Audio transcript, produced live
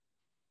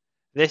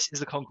This is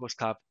the Concourse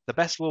Club, the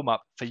best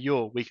warm-up for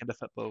your weekend of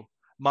football.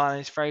 My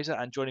name is Fraser,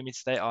 and joining me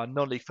today are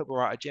non-league football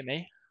writer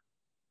Jimmy.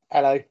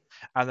 Hello.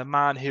 And the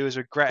man who is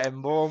regretting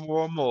more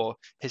and more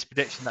his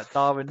prediction that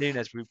Darwin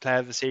Núñez will be player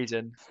of the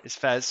season is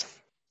Fez.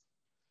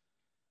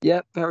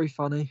 Yep, very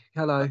funny.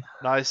 Hello.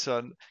 Nice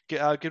one.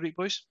 Good week,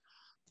 boys.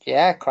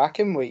 Yeah,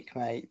 cracking week,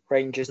 mate.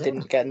 Rangers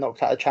didn't get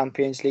knocked out of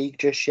Champions League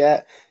just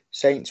yet.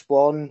 Saints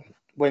won.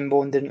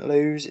 Wimbledon didn't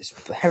lose.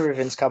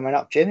 Everything's coming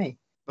up, Jimmy.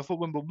 I thought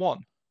Wimbledon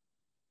won.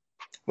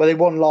 Well, they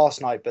won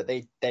last night, but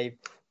they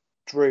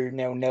drew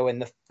 0-0 in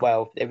the...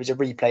 Well, it was a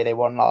replay they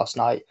won last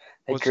night.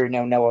 They drew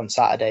 0-0 on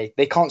Saturday.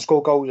 They can't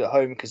score goals at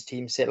home because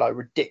teams sit like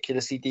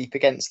ridiculously deep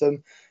against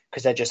them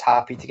because they're just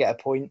happy to get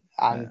a point.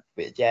 And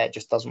it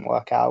just doesn't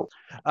work out.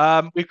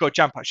 We've got a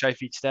jam-packed show for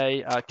you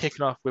today,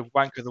 kicking off with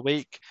Wank of the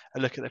Week, a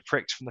look at the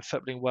pricks from the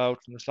footballing world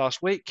from this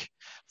last week,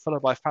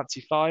 followed by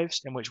Fancy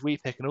Fives, in which we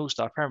pick an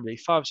all-star Premier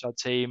League five-star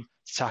team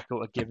to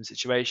tackle a given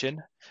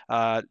situation.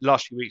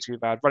 Last few weeks we've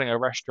had running a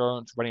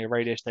restaurant, running a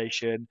radio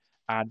station,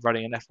 and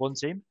running an F1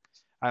 team.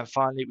 And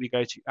finally, we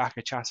go to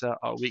Akachata,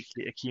 our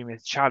weekly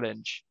Accumulative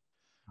Challenge.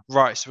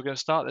 Right, so we're going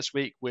to start this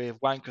week with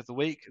Wank of the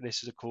Week.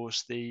 This is, of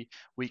course, the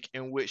week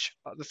in which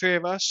the three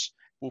of us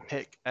will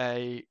pick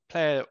a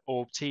player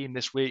or team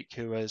this week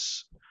who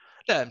has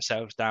let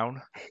themselves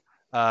down.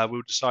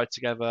 We'll decide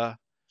together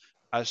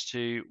as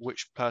to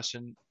which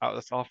person out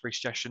of our three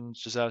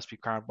suggestions deserves to be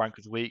crowned Wank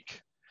of the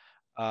Week.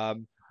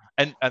 And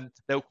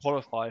they'll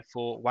qualify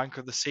for Wank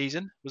of the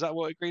Season. Was that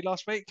what we agreed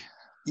last week?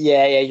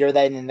 Yeah, you're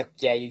then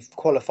you've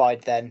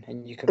qualified then,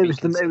 and you can. It was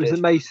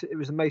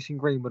the Mason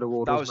Greenwood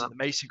Award. That was the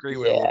Mason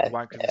Greenwood Award for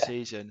Wank of the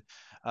Season,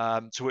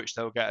 to which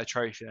they'll get a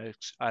trophy,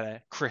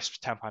 a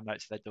crisp £10 note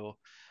to their door.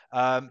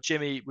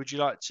 Jimmy, would you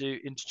like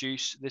to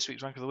introduce this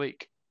week's Wank of the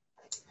Week?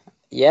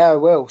 Yeah, I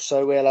will.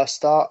 So we'll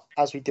start,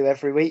 as we do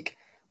every week,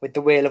 with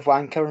the Wheel of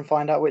Wanker and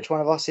find out which one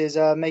of us is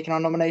making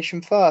our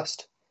nomination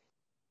first.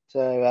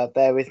 So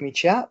bear with me,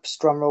 chaps.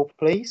 Drum roll,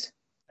 please.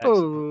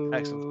 Excellent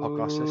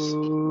podcasters.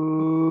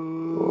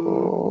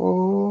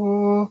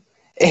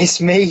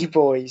 It's me,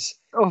 boys.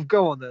 Oh,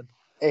 go on then.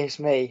 It's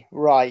me.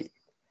 Right.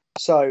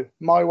 So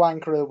my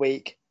wanker of the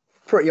week,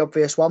 pretty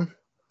obvious one.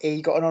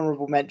 He got an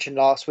honourable mention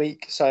last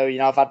week, so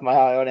I've had my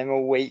eye on him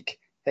all week,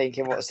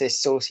 thinking, what's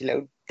this saucy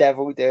little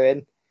devil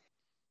doing?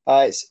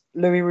 It's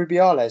Luis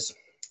Rubiales.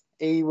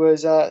 He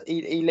was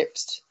he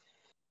lipsed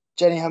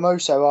Jenny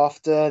Hermoso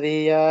after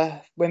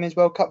the Women's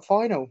World Cup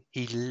final.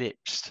 He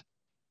lipsed.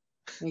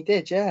 He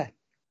did, yeah.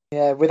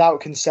 Yeah,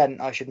 without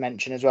consent, I should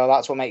mention as well.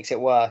 That's what makes it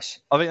worse.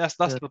 I think that's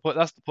the point.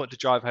 That's the point to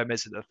drive home,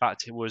 isn't it? The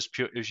fact it was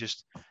pure. It was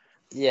just.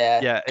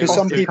 Yeah. Because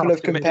some people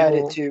have compared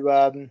it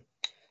to.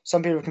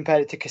 Some people have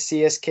compared it to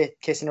Casillas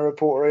kissing a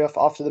reporter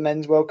after the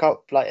Men's World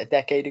Cup like a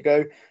decade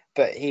ago,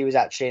 but he was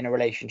actually in a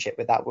relationship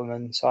with that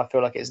woman, so I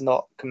feel like it's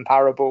not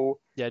comparable.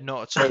 Yeah,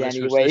 not at all. In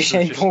any way,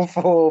 shape, or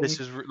form. This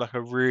is like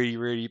a really,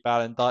 really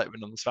bad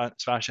indictment on the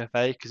Spanish FA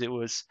because it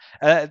was.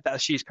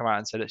 She's come out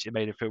and said that she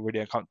made her feel really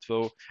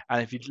uncomfortable.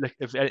 And if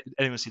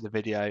anyone see the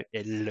video,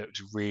 it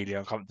looks really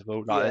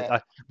uncomfortable.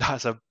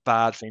 That's a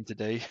bad thing to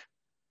do.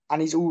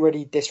 And he's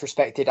already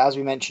disrespected, as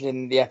we mentioned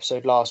in the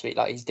episode last week.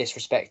 Like he's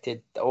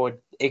disrespected or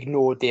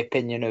ignored the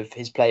opinion of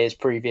his players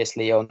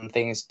previously on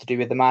things to do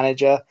with the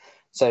manager.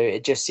 So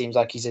it just seems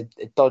like he's a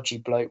dodgy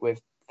bloke with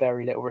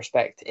very little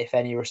respect, if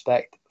any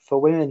respect, for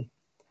women.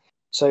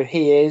 So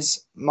he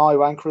is my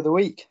wanker of the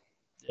week.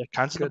 Yeah,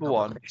 candidate number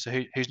one. So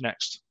who's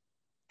next?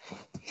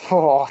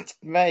 Oh,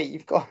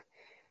 mate, I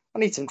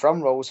need some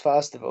drum rolls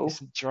first of all.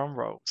 Some drum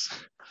rolls.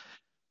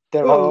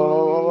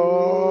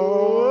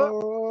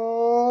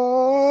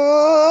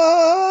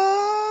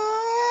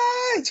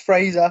 It's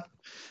Fraser.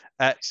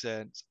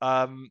 Excellent.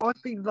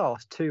 I've been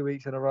last 2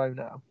 weeks in a row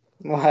now.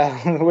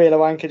 Well, Wheel of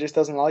Wanker just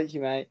doesn't like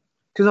you, mate.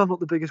 Because I'm not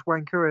the biggest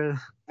wanker.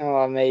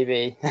 Oh,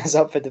 maybe. That's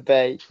up for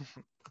debate.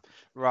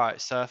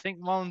 Right, so I think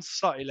mine's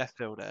slightly left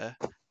field there,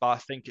 but I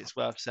think it's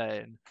worth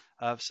saying.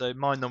 So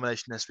my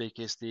nomination this week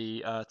is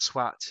the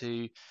twat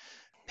who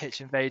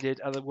pitch invaded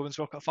at the Women's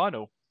World Cup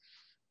final.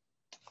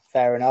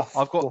 Fair enough.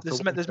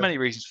 There's many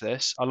reasons for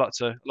this. I'd like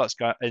to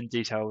go in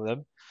detail with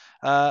them.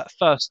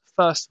 First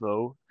of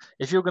all,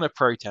 if you're going to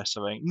protest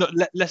something,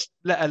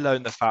 let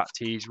alone the fact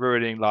he's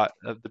ruining like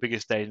the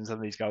biggest days in some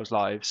of these girls'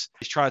 lives.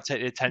 He's trying to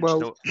take the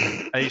attention,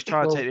 take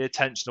the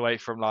attention away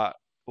from like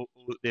all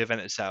the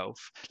event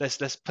itself. Let's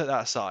put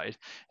that aside.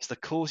 It's the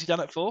cause he done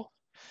it for.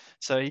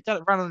 So he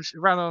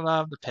ran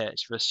on the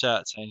pitch with a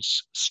shirt saying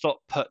 "Stop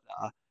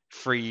Putna,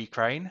 Free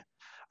Ukraine,"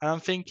 and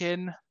I'm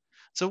thinking,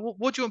 so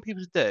what do you want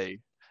people to do?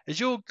 Is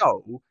your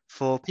goal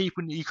for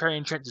people in the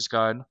Ukrainian trenches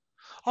going,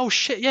 oh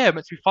shit, yeah, I'm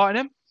meant to be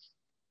fighting him?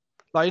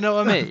 Like, you know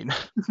what I mean?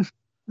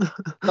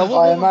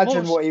 I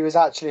imagine what he was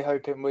actually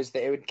hoping was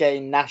that it would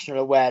gain national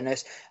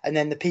awareness, and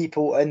then the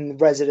people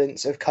and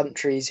residents of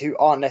countries who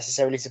aren't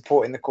necessarily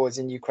supporting the cause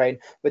in Ukraine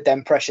would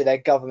then pressure their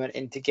government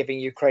into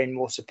giving Ukraine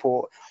more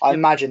support. I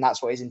imagine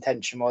that's what his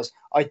intention was.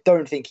 I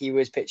don't think he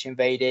was pitch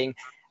invading.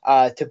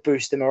 to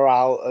boost the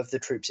morale of the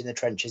troops in the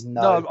trenches.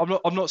 No.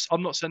 I'm not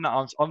saying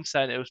that. I'm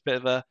saying it was a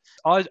bit of a.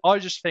 I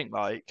just think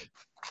like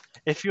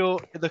if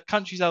the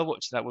countries that are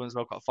watching that Women's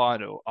World Cup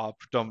final are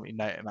predominantly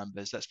NATO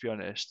members. Let's be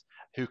honest,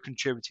 who are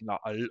contributing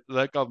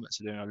their governments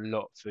are doing a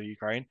lot for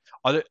Ukraine.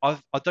 I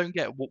don't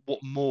get what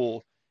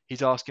more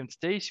he's asking them to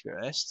do, to be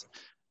honest,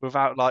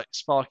 without like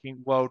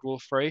sparking World War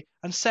III.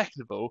 And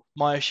second of all,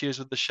 my issue is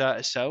with the shirt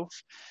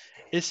itself.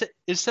 Instead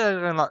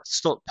of going like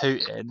stop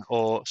Putin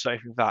or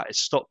something like that,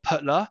 it's stop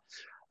Putler.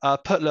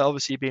 Putler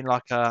obviously being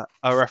like a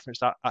reference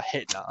to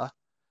Hitler,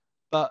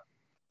 but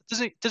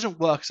it doesn't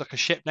work as like a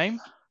ship name.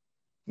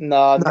 No,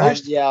 I agree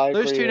with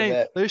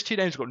it. Those two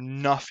names have got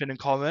nothing in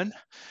common.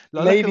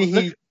 Like,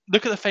 Maybe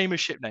look at the famous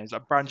ship names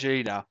like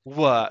Brangelina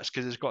works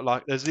because it's got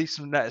like there's at least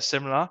some letters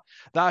similar.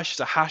 That is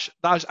just a hash.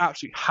 That is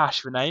absolute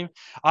hash of a name.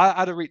 I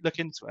had a look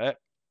into it,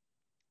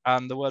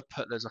 and the word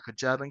Putler is like a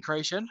German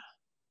creation.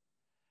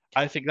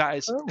 I think that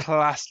is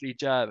classically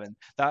German.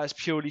 That is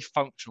purely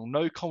functional.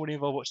 No comedy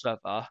involved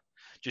whatsoever.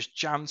 Just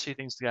jam two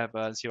things together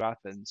and see what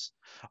happens.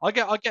 I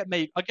get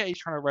you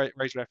trying to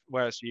raise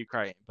awareness for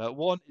Ukraine, but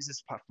one, is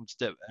this a platform to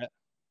do it?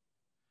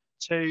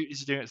 Two, is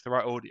he doing it to the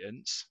right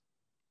audience?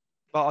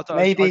 But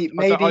I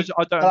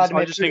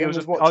just think it was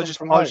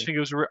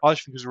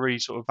a really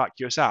sort of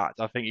vacuous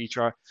act. I think he's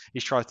tried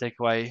to take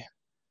away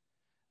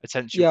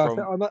attention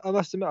from. I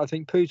must admit, I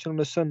think Putin on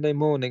a Sunday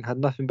morning had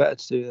nothing better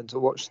to do than to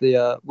watch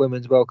the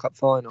Women's World Cup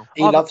final.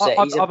 He loves it.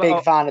 He's a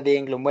big fan of the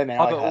England women.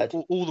 I heard.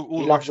 All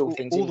the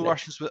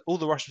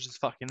Russians are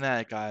fucking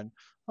there going.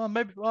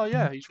 Oh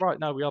yeah, he's right.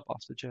 No, we are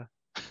bastards. Yeah.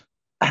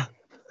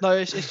 No,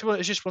 it's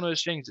just one of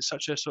those things. It's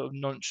such a sort of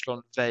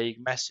nonchalant, vague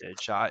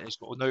message that it's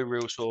got no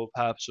real sort of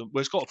purpose. Well,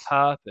 it's got a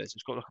purpose.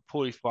 It's got like a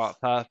poorly thought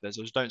out purpose.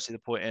 I just don't see the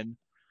point in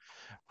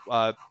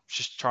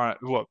just trying.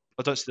 Well,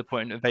 I don't see the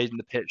point in invading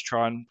the pitch,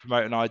 try and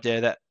promote an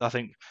idea that I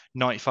think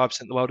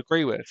 95% of the world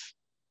agree with.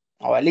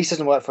 Oh, at least it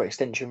doesn't work for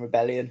Extinction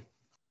Rebellion.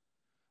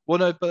 Well,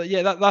 no, but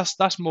yeah,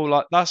 that's more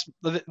like that's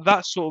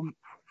sort of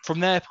from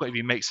their point of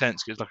view makes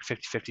sense because it's like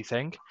a 50-50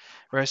 thing.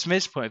 Whereas from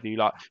his point of view,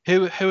 like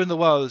who in the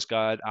world is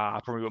going, I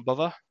probably won't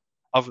bother,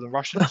 other than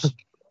Russians.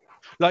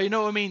 Like, you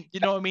know what I mean? You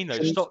know what I mean?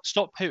 Though,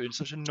 stop Putin.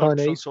 Such a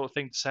nonchalant sort of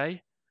thing to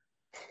say.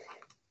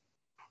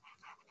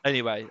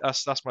 Anyway,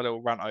 that's my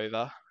little rant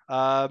over.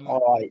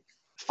 All right.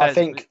 I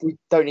think we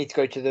don't need to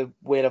go to the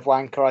Wheel of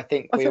Wanker. I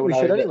think we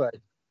should anyway.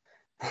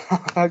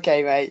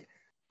 Okay, mate.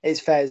 It's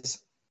Fez.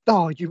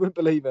 Oh, you wouldn't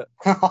believe it.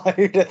 I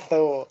would have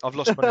thought. I've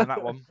lost money on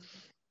that one.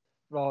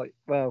 Right.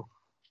 Well,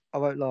 I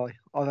won't lie.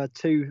 I've had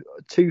two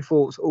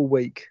thoughts all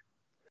week.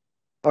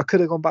 I could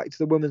have gone back to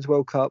the Women's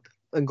World Cup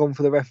and gone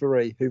for the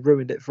referee who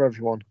ruined it for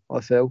everyone.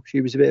 I feel she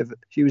was a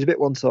bit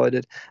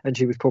one-sided, and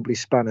she was probably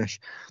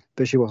Spanish,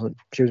 but she wasn't.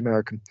 She was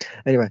American.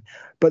 Anyway,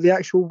 but the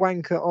actual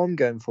wanker I'm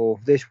going for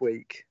this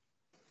week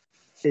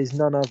is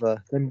none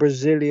other than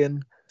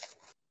Brazilian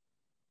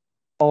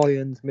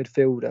Irons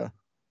midfielder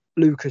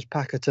Lucas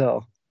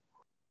Paquetá.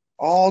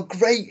 Oh,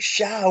 great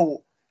shout!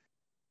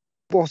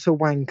 What a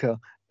wanker!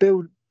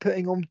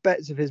 Putting on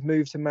bets of his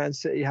move to Man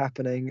City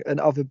happening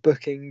and other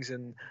bookings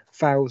and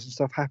fouls and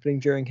stuff happening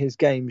during his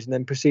games, and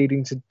then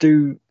proceeding to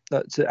do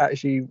that to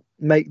actually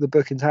make the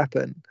bookings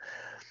happen.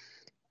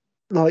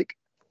 Like,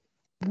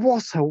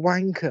 what a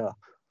wanker!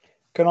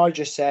 Can I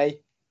just say,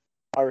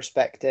 I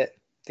respect it.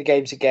 The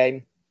game's a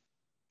game.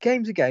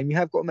 Game's a game. You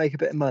have got to make a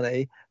bit of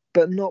money,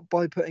 but not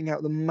by putting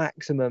out the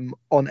maximum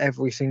on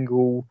every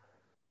single.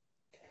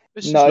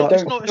 It's not about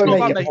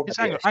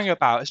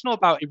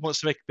he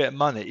wants to make a bit of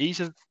money. He's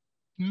a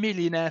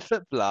millionaire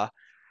footballer,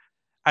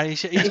 and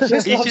he's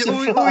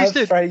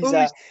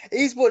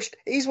watched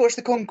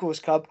the Concourse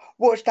Club,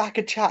 watched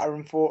Aka Chatter,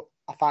 and thought,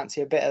 I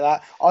fancy a bit of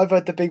that. I've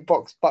heard the big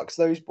bucks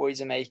those boys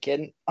are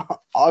making.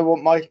 I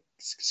want my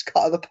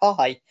cut of the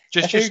pie.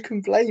 Who can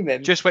blame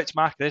him? Just wait to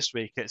mark this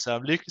week. It's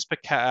Lucas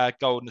Paquetá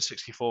goal in the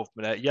 64th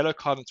minute, yellow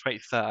card in the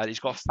 23rd. He's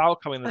got a foul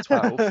coming in the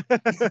 12th.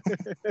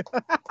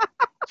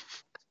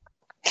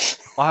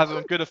 I have it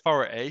on good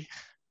authority.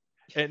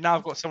 Now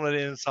I've got someone on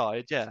the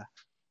inside. Yeah.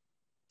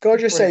 Can I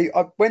just say,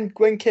 when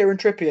Kieran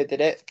Trippier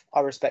did it,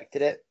 I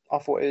respected it. I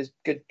thought it was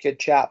good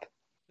chap.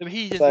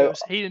 He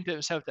didn't do it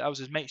himself. That was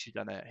his mates who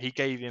done it. He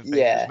gave him things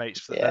to his mates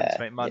for them to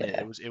make money.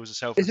 Yeah. It was a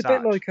self. It's a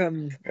bit like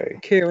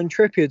Kieran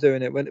Trippier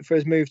doing it for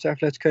his move to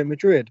Atletico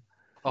Madrid.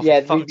 Oh,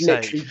 yeah, we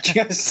literally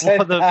just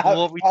said what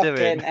are we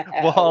doing?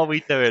 What are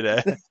we doing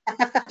here? Did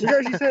you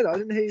actually say that? I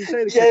didn't hear you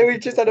say that. Yeah,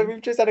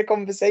 we've just had a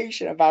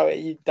conversation about it,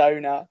 you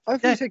donut. I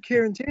thought you said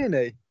Kieran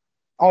Tierney.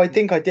 Oh, I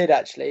think I did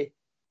actually.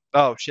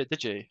 Oh shit,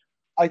 did you?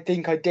 I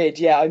think I did.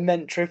 Yeah, I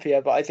meant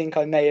Trippier, but I think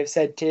I may have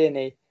said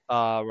Tierney.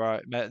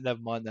 Right. Never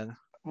mind then.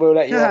 We'll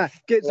let you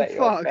off. Get to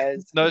fuck.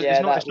 No,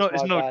 it's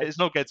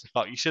not get to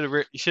fuck. You should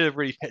have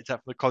really picked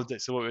up from the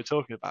context of what we were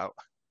talking about.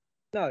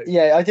 No.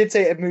 Yeah, I did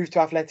say it moved to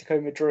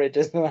Atletico Madrid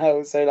as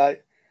well. So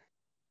like.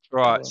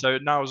 Right. So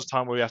now is the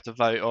time where we have to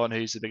vote on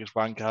who's the biggest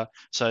wanker.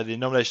 So the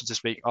nominations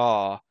this week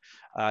are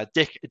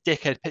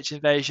Dickhead Pitch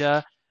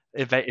Invader.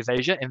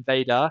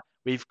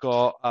 We've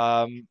got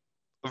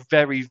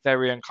very,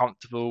 very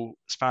uncomfortable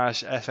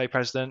Spanish FA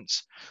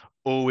presidents,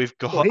 or we've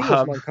got. Well, he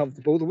wasn't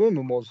uncomfortable. The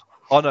woman was.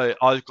 Oh no,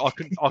 I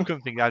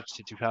couldn't think of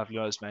adjective, to be perfectly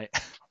honest, mate.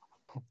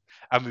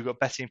 And we've got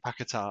Betty and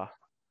Paquetá.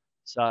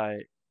 So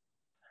I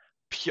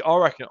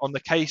reckon on the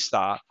case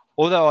that,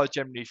 although I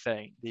generally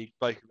think the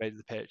bloke who made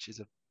the pitch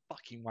is a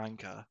fucking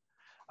wanker,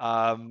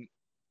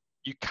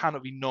 you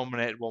cannot be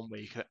nominated one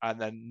week and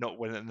then not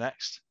win it the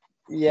next.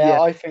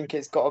 Yeah, I think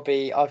it's got to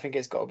be. I think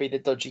it's got to be the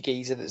dodgy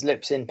geezer that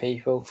lips in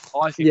people.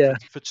 I think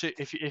for two,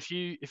 if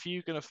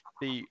you're gonna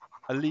be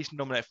at least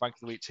nominated for Rank of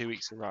the Week 2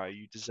 weeks in a row,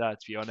 you deserve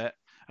to be on it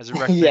as a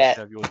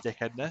recognition of your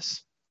dickheadness.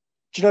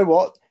 Do you know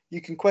what?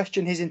 You can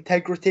question his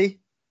integrity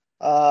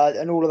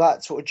and all of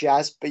that sort of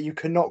jazz, but you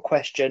cannot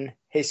question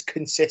his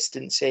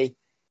consistency.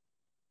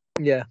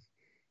 Yeah.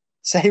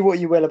 Say what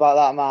you will about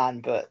that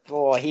man, but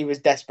he was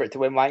desperate to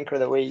win Wanker of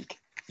the Week.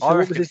 So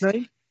what was his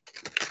name?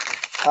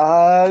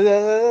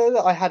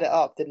 I had it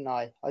up, didn't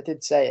I? I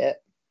did say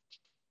it.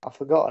 I've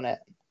forgotten it.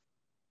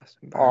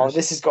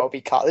 This has got to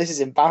be cut. This is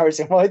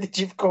embarrassing. Why did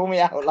you call me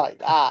out like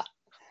that?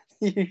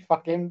 You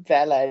fucking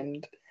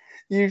bellend.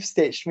 You've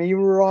stitched me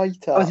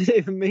right up. I didn't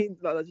even mean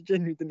that. I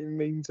genuinely didn't even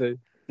mean to.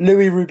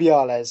 Louis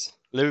Rubiales.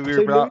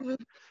 Louis.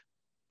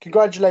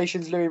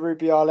 Congratulations, Louis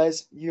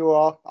Rubiales. You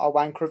are our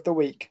Wanker of the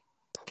Week.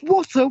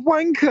 What a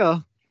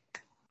wanker!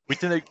 We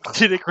didn't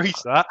agree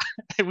to that.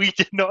 We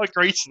did not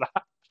agree to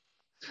that.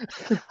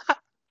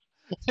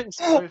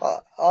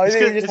 I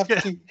think we just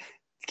have to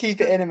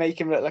keep it in and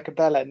make him look like a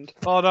bellend.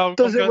 Oh no,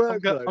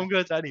 I'm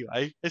going to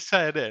anyway. It's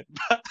saying it.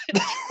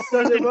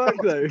 Does it work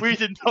though? We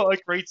did not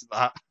agree to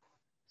that.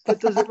 But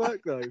does it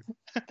work though?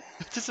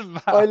 It doesn't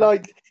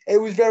matter. It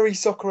was very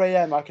Soccer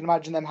AM. I can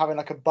imagine them having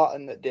like a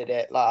button that did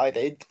it.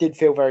 It did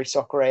feel very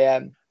Soccer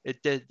AM.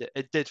 It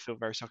did feel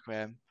very Soccer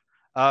AM.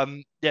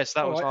 Yes,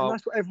 that was right, and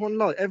that's what everyone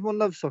likes. Everyone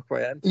loves Soccer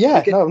AM.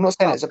 Yeah, no, I'm not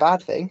saying it's a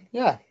bad thing.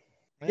 Yeah,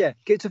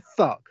 get to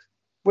fuck.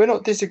 We're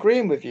not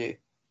disagreeing with you.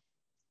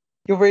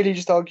 You're really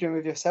just arguing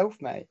with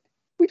yourself, mate.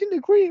 We didn't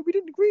agree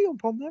on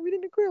Pom there. We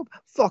didn't agree on.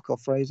 Fuck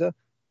off, Fraser.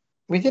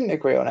 We didn't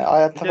agree on it. I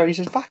have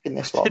Fraser's back in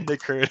this one. Didn't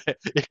agree on it.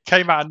 It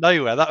came out of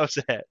nowhere. That was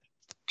it.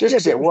 Just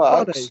because it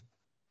works. Funny.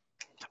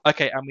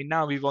 Okay, and we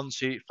now move on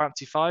to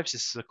Fancy Fives.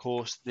 This is, of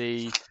course,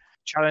 the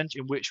challenge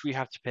in which we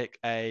have to pick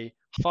a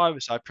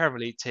five-a-side Premier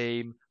League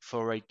team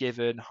for a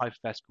given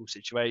hypothetical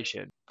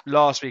situation.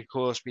 Last week, of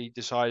course, we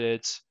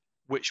decided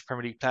which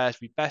Premier League players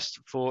would be best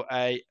for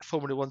a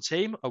Formula One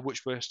team, of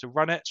which we're to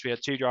run it. So we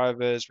had 2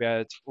 drivers, we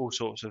had all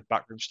sorts of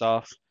backroom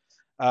staff.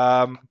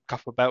 A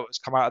couple of belts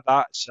come out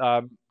of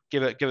that.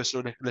 Give us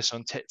a listen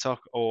on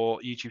TikTok or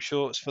YouTube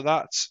Shorts for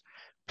that.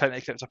 Plenty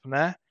of clips up on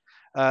there.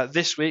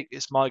 This week,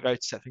 it's my go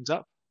to set things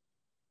up.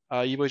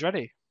 You boys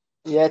ready?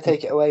 Yeah,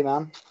 take it away,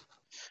 man.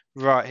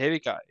 Right, here we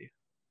go.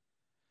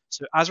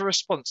 So as a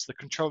response to the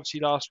controversy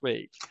last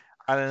week,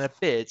 and in a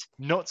bid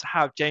not to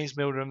have James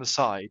Milner on the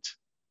side,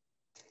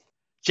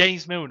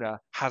 James Milner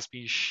has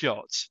been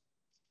shot.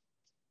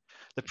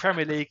 The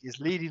Premier League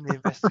is leading the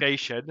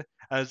investigation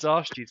and has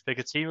asked you to pick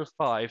a team of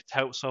 5 to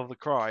help solve the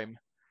crime.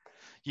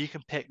 You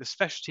can pick the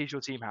specialties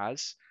your team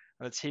has,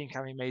 and the team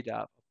can be made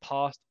up of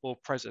past or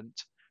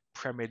present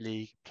Premier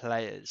League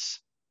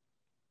players.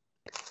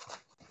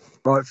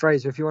 Right,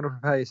 Fraser, if you want to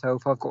prepare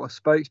yourself, I've got a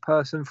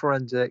spokesperson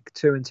forensic,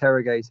 2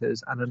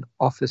 interrogators, and an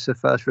officer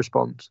first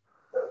response.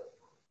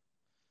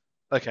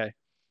 Okay.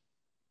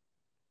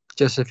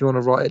 Just if you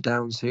want to write it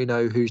down so you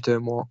know who's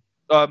doing what.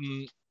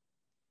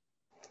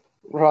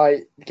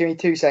 Right, give me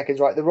 2 seconds.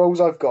 Right, the roles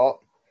I've got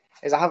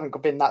is I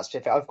haven't been that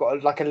specific. I've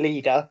got a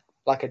leader,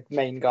 like a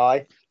main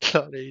guy.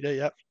 Leader,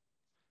 yep.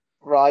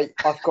 Right,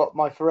 I've got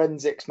my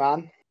forensics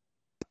man.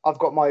 I've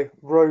got my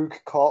rogue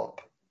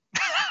cop.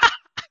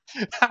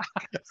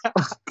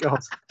 Oh, God.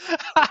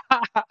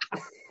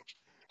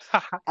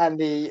 And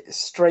the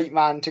straight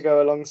man to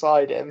go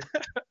alongside him.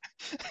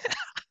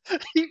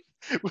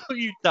 What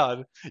you've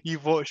done,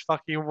 you've watched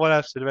fucking one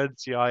episode of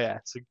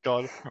NCIS and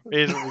gone,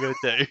 here's what we're going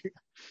to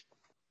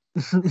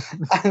do.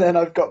 And then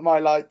I've got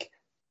my,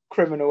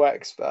 criminal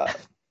expert.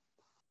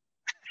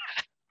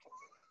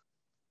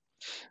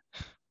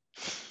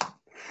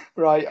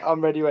 Right,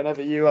 I'm ready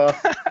whenever you are.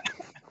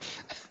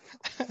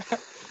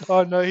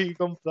 I know who you've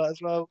gone for that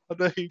as well.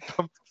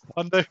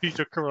 I know who's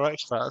your criminal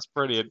expert. That's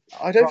brilliant.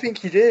 I don't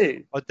think you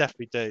do. I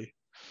definitely do.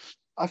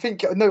 I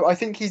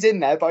think he's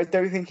in there, but I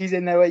don't think he's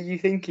in there where you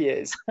think he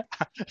is.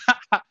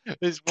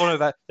 There's one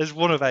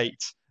of 8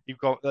 you've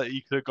got that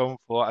you could have gone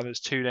for, and there's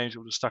 2 names that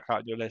would have stuck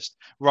out in your list.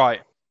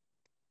 Right.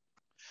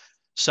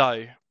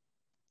 So,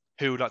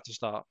 who would like to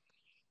start?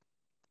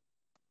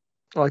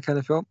 I can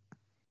if you want.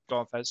 Go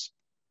on, Fez.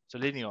 So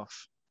leading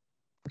off.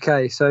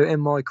 Okay, so in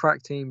my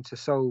crack team to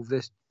solve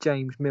this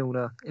James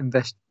Milner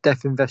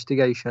death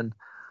investigation,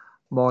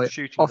 my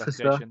Shooting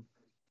officer. Investigation.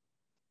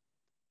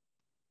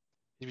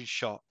 He's been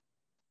shot.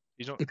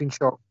 He's been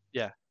shot.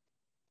 Yeah.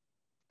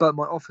 But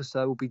my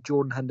officer will be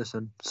Jordan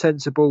Henderson.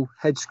 Sensible,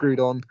 head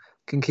screwed on,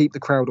 can keep the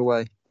crowd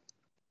away.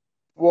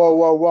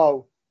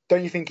 Whoa.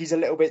 Don't you think he's a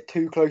little bit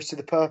too close to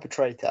the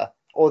perpetrator?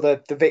 Or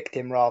the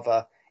victim,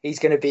 rather?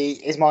 his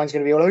mind's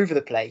going to be all over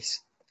the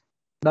place.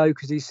 No,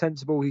 because he's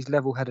sensible, he's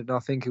level-headed, and I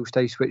think he'll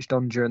stay switched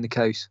on during the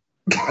case.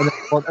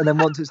 And then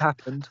once it's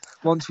happened,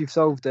 once you've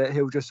solved it,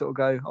 he'll just sort of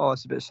go, "Oh,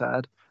 it's a bit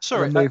sad."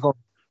 Sorry, and then move on.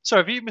 So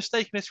have you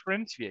mistaken this for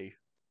an interview?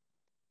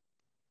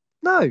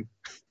 No.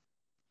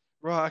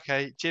 Right.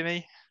 Okay,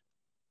 Jimmy.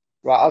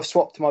 Right, I've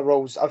swapped my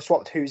roles. I've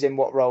swapped who's in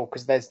what role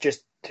because there's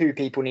just two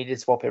people needed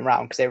swapping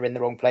around because they were in the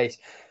wrong place.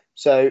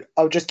 So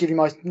I'll just give you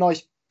my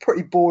nice,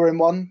 pretty boring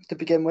one to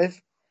begin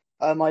with.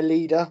 My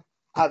leader,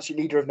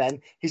 absolute leader of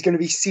men. He's going to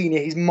be senior.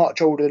 He's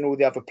much older than all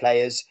the other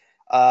players.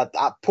 At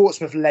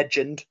Portsmouth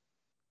legend,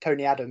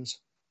 Tony Adams.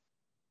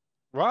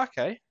 Right.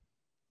 Okay.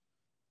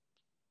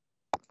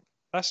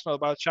 That's not a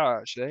bad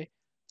shout, actually.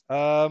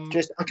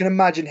 Just I can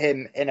imagine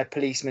him in a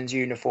policeman's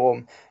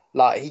uniform.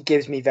 Like he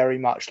gives me very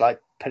much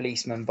like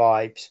policeman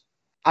vibes,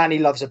 and he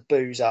loves a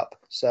booze up.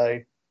 So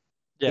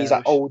yeah, he's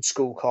like old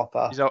school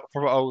copper. He's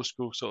from an old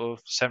school sort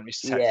of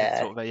 70s detective Yeah,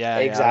 sort of. Yeah,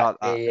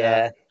 exactly. I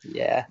like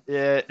that.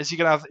 Yeah. Is he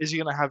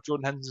gonna have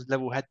Jordan Henderson's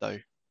level head though?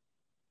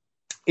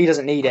 He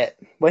doesn't need it.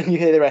 When you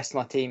hear the rest of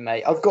my team,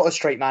 mate, I've got a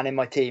straight man in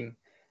my team.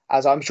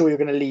 As I'm sure you're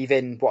going to leave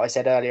in what I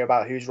said earlier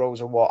about whose roles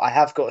are what. I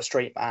have got a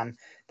straight man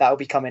that'll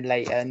be coming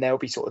later, and they'll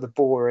be sort of the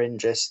boring,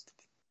 just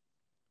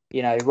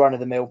run of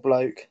the mill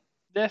bloke.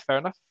 Yeah, fair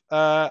enough.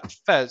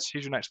 Fez,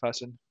 who's your next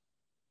person?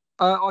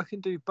 I can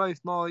do both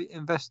my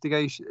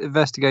investigators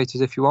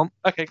if you want.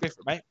 Okay, go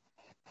for it, mate.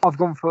 I've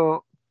gone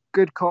for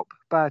good cop,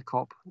 bad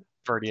cop.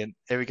 Brilliant.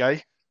 Here we go.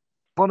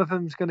 One of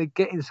them's going to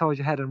get inside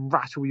your head and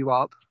rattle you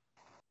up.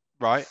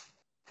 Right.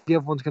 The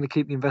other one's going to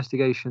keep the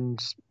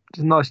investigations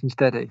nice and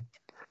steady.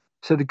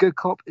 So the good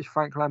cop is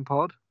Frank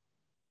Lampard.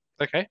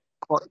 Okay.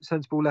 Quite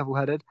sensible,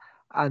 level-headed.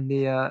 And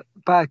the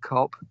bad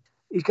cop,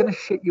 he's going to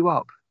shit you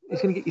up.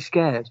 He's going to get you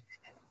scared.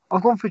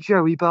 I've gone for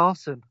Joey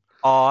Barton.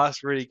 Oh,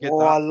 that's really good.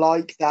 I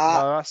like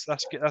that. No,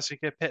 that's good. That's a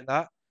good pick.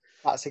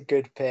 That's a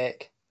good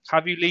pick.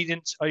 Are you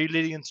leading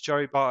into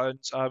Joey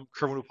Barton's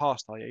criminal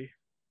past? Are you?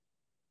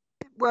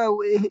 Well,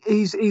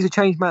 he's a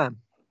changed man.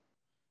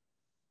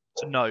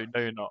 So no,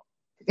 you're not.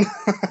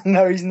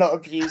 No, he's not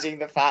abusing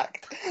the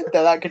fact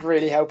that could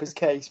really help his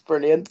case.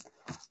 Brilliant.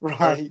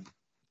 Right.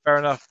 Fair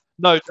enough.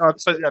 No,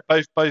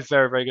 both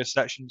very, very good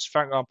selections.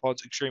 Frank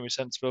Lampard's extremely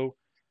sensible.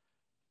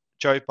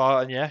 Joey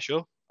Barton, yeah,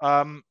 sure.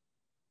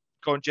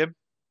 Go on, Jim.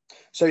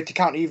 So to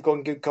counter, you've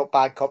gone good cop,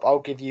 bad cop. I'll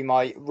give you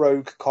my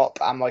rogue cop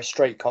and my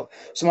straight cop.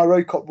 So my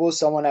rogue cop was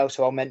someone else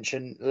who I'll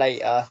mention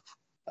later.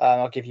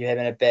 I'll give you him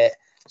in a bit.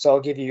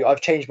 So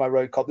I've changed my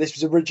rogue cop. This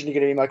was originally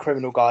going to be my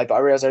criminal guy, but I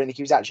realised I don't think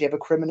he was actually ever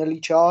criminally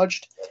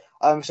charged.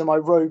 So my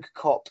rogue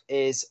cop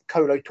is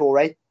Kolo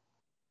Torre.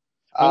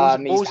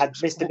 He's had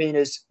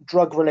misdemeanors,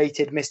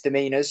 drug-related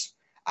misdemeanors.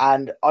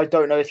 And I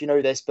don't know if you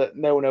know this, but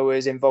Milner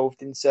was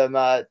involved in some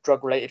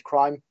drug-related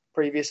crime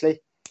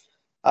previously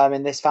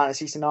in this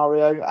fantasy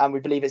scenario. And we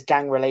believe it's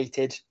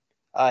gang-related,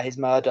 his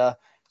murder.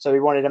 So we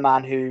wanted a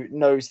man who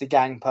knows the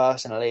gang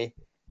personally.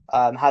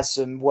 Has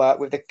some work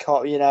with the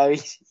cop,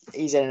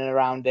 he's in and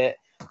around it.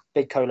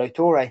 Big Kolo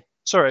Torre.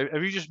 Sorry,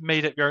 have you just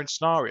made up your own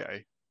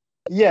scenario?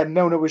 Yeah,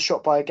 Milner was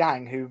shot by a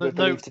gang who were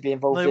believed to be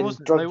involved in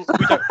drugs.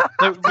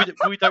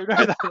 We don't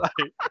know that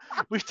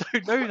though. We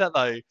don't know that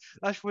though.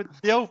 That's what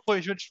the whole point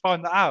is. You want to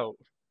find that out.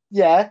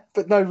 Yeah,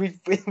 but no,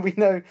 we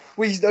know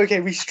we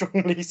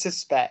strongly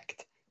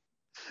suspect.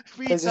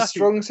 There's a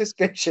strong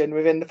suspicion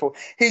within the force.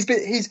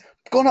 He's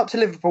gone up to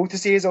Liverpool to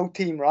see his old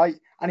team, right?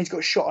 And he's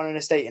got shot on an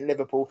estate in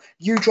Liverpool.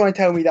 You try and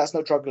tell me that's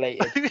not drug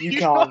related. You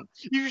can't.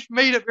 You just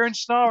made up your own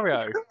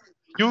scenario.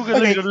 You're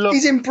going to lose a lot.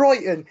 He's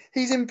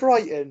in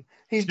Brighton.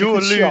 You're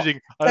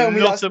losing a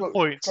lot of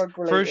points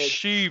for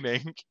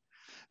assuming,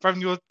 from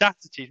your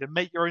audacity to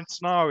make your own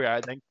scenario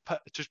and then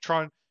to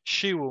try and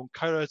shoehorn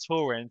Kolo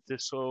Torre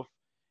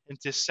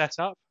into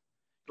setup.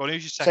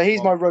 So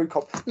he's my rogue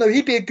cop. No,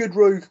 he'd be a good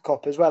rogue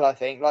cop as well, I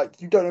think.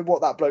 Like, you don't know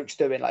what that bloke's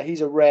doing. Like,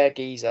 he's a rare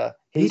geezer.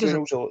 He's doing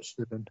all sorts.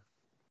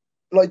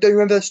 Like, don't you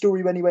remember the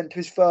story when he went to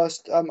his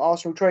first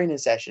Arsenal training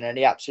session and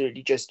he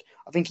absolutely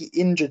I think he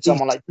injured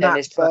someone like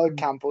Dennis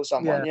Bergkamp or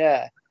someone,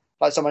 yeah.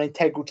 Like someone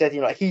integral to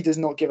anything. Like, he does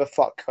not give a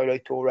fuck, Kolo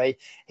Torre.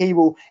 He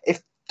will,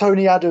 if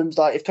Tony Adams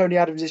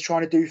is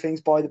trying to do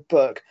things by the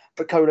book,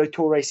 but Kolo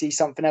Torre sees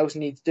something else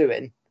needs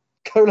doing,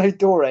 Kolo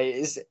Torre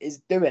is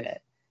doing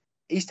it.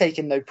 He's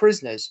taking no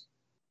prisoners.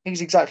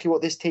 He's exactly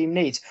what this team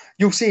needs.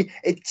 You'll see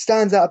it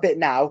stands out a bit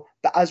now,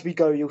 but as we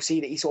go, you'll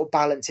see that he sort of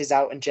balances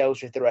out and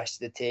gels with the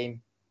rest of the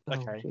team.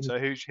 Okay, so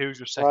who's your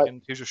second?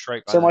 Right. Who's your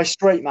straight man? So my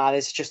straight man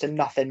is just a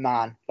nothing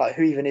man. Like,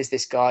 who even is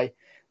this guy?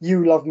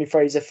 You love me,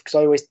 Fraser, because I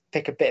always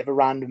pick a bit of a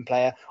random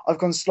player. I've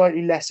gone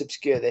slightly less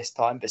obscure this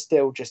time, but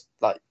still just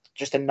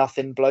a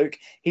nothing bloke.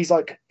 He's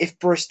like if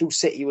Bristol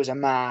City was a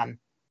man.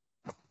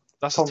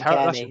 That's a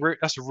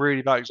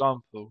really bad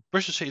example.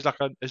 Bristol City's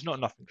it's not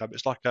a nothing club.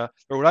 It's they're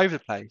all over the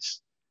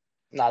place.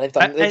 No,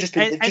 they've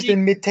just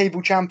been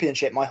mid-table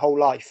championship my whole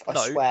life.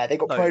 I swear they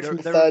got promoted from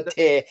the third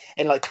tier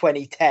in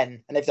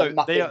 2010, and they've done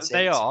nothing since.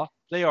 They are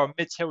a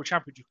mid-table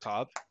championship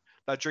club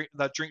that drink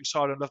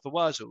cider and love the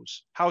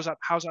Wurzels. How's that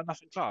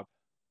nothing club?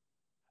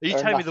 Are you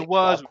telling me the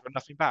Wurzels are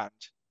nothing band?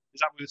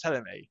 Is that what you're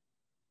telling me?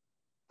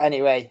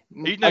 Anyway,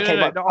 No, okay,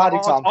 no, my no. bad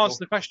example. Answer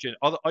the question.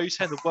 Are you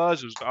saying the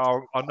Wurzels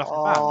are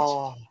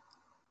nothing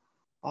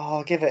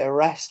fans? Give it a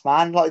rest,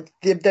 man. Like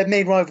their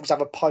main rivals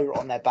have a pirate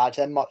on their badge.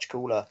 They're much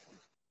cooler.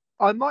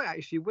 I might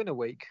actually win a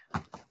week.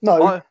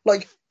 No,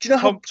 like, do you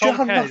know how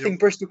Kennedy's nothing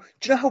Bristol?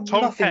 Do you know how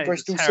nothing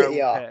Bristol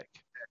City are? Pick.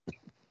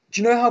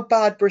 Do you know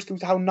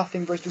how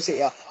nothing Bristol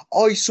City are?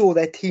 I saw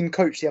their team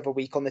coach the other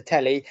week on the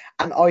telly,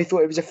 and I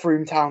thought it was a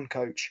Froome Town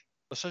coach.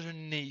 That's such a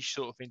niche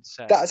sort of thing to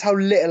say. That's how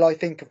little I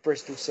think of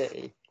Bristol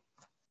City.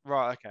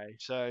 Right. Okay.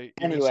 So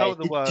Anyway,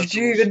 the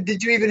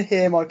did you even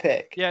hear my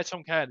pick? Yeah,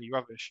 Tom Kennedy,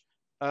 rubbish.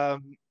 Oh,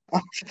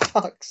 for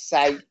fuck's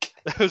sake!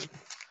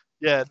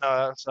 Yeah,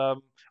 no, that's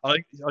I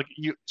think like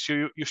your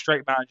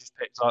straight man just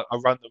picked like a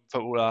random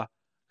footballer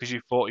because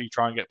you thought you'd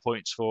try and get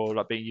points for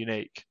like being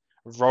unique.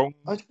 Wrong.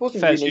 I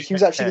wasn't unique. He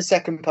was actually the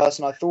second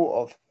person I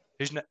thought of.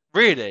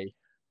 Really?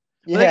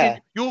 Yeah.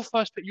 Your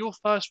first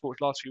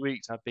thoughts last few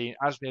weeks have been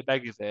Asmir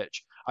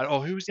Begovic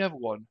and who was the other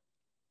one?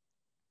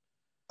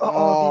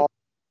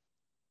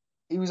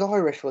 He was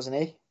Irish, wasn't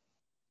he?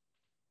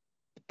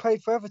 He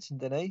played for Everton,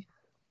 didn't he?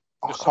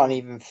 I can't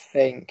even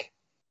think.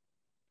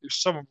 It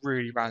was someone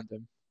really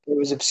random. It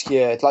was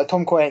obscure. Like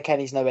Tom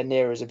Kenny's nowhere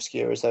near as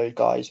obscure as those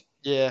guys.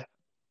 Yeah.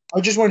 I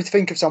just wanted to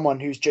think of someone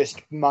who's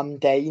just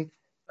mundane.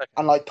 Okay.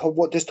 And like,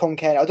 what does Tom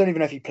Kenny? I don't even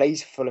know if he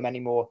plays for Fulham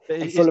anymore.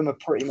 And Fulham are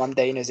pretty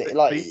mundane, is it?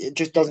 Like, it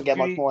just doesn't get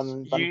much more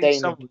than mundane. You need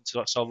someone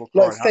to solve a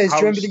like Fez, do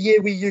you remember the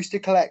year we used to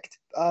collect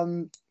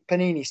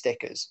Panini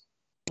stickers?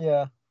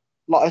 Yeah.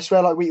 Like, I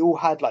swear, like we all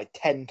had like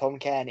 10 Tom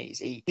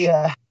Kenny's each.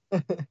 Yeah.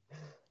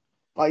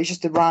 Like, he's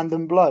just a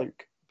random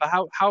bloke. But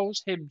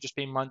how's him just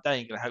being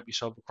mundane going to help you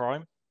solve a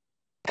crime?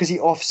 Because he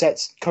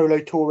offsets Colo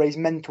Torre's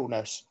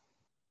mentalness.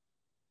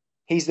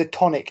 He's the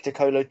tonic to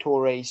Colo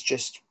Torre's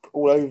just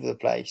all over the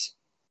place.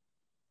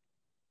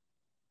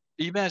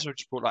 You may as well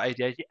just put like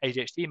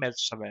ADHD meds or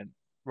something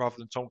rather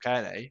than Tom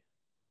Kearney.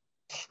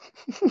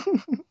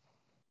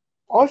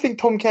 I think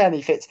Tom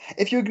Kearney fits.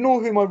 If you ignore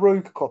who my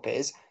rogue cop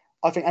is,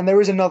 I think, and there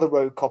is another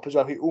rogue cop as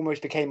well who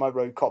almost became my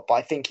rogue cop, but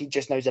I think he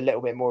just knows a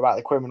little bit more about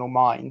the criminal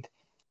mind.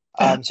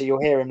 So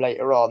you'll hear him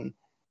later on.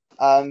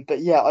 But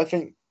yeah, I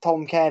think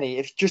Tom Kearney,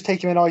 if you just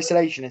take him in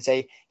isolation and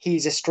say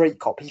he's a straight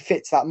cop, he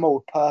fits that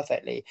mold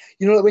perfectly.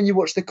 You know, like when you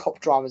watch the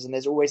cop dramas and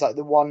there's always like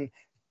the one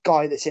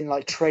guy that's in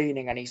like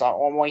training and he's like,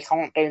 oh, we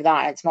can't do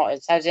that.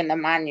 It says in the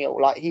manual.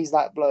 Like, he's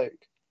that bloke.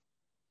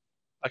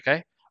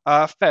 Okay.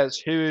 Fez,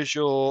 who is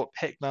your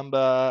pick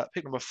number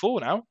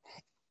 4 now?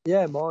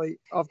 Yeah,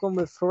 I've gone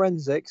with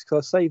forensics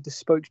because I saved the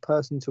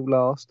spokesperson till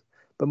last.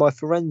 But my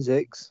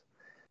forensics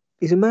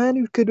is a man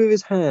who's good with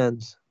his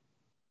hands.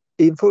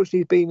 He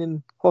unfortunately has been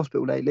in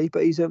hospital lately,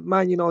 but he's a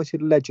Man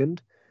United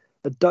legend,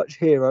 a Dutch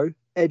hero,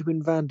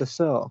 Edwin van der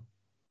Sar.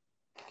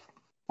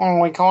 Oh,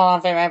 we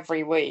can't have him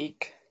every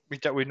week. We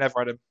never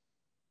had him.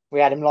 We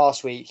had him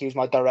last week. He was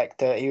my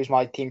director. He was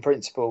my team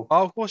principal.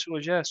 Oh, of course it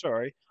was. Yeah,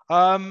 sorry.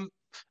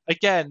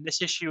 Again,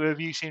 this issue of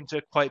you seem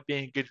to quite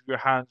being good with your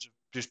hands,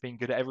 just being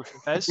good at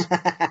everything, Fez.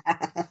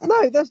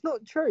 No, that's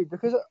not true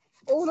because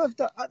all I've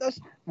done.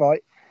 That's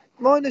right.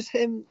 Minus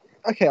him.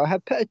 Okay, I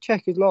had Petr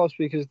Cech last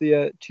week as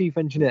the chief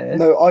engineer.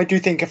 No, I do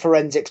think a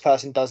forensics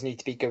person does need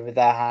to be good with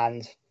their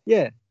hands.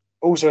 Yeah.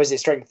 Also, as it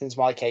strengthens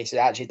my case, it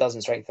actually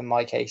doesn't strengthen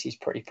my case. He's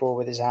pretty poor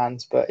with his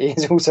hands, but he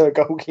is also a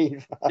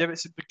goalkeeper. Yeah,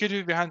 but good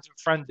with your hands in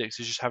forensics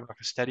is just having like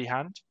a steady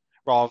hand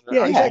rather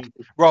than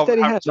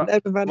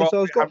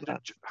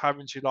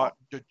having to like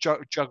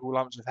juggle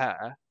lumps of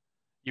hair.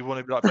 You want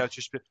to be able to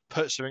just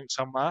put something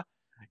somewhere.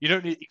 You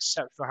don't need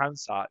exceptional hand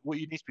sight. What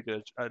you need to be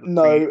good at.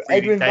 No,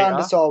 Edwin van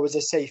der Sar was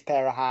a safe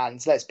pair of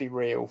hands. Let's be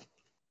real.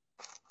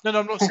 No,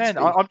 I'm not saying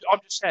that. I'm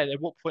just saying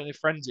at what point in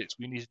forensics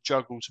we need to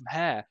juggle some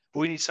hair.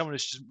 Or we need someone who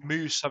just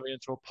moves something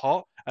into a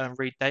pot and then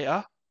read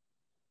data.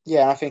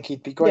 Yeah, I think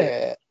he'd be great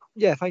at it.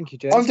 Yeah, thank you,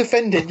 James. I'm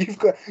defending.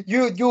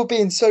 You're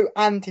being so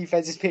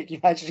anti-Fez's pick.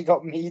 You've actually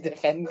got me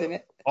defending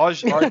it.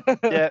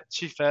 Yeah, to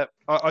be fair,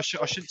 I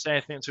shouldn't say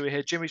anything until we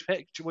hear Jimmy's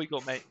pick. What you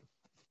got, mate?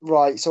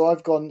 Right, so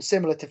I've gone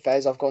similar to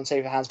Fez. I've gone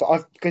safer hands, but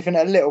I've given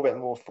it a little bit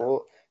more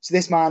thought. So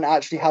this man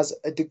actually has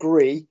a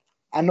degree,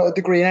 and not a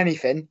degree in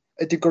anything,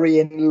 a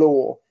degree in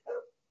law.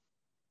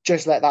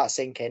 Just let that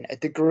sink in. A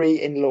degree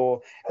in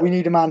law. We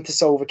need a man to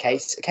solve a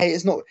case. Okay,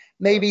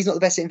 maybe he's not the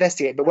best to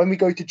investigate, but when we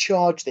go to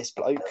charge this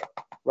bloke,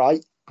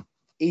 right,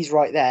 he's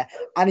right there,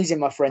 and he's in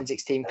my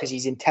forensics team because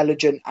he's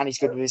intelligent and he's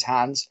good with his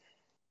hands.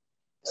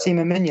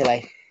 Simon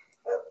Mignolet.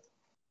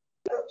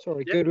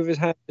 Sorry, good with his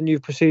hands, and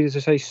you've proceeded to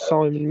say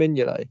Simon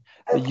Mignolet.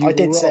 I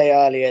did say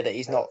earlier that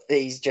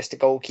he's just a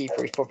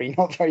goalkeeper. He's probably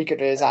not very good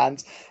with his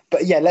hands.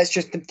 But yeah, let's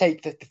just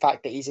take the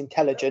fact that he's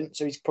intelligent.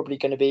 So he's probably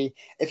going to be,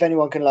 if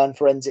anyone can learn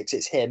forensics,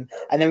 it's him.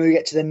 And then we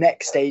get to the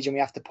next stage and we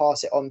have to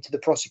pass it on to the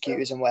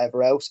prosecutors and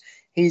whatever else.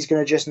 He's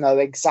going to just know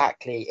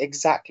exactly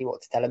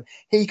what to tell him.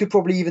 He could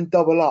probably even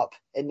double up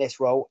in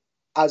this role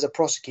as a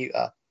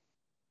prosecutor.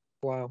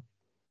 Wow.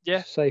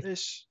 Yeah, safe.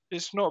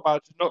 It's not a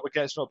bad shout.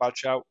 It's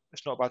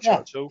not a bad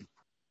shout at all.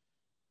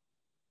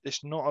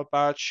 It's not a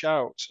bad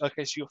shout.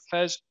 Okay, so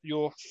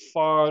your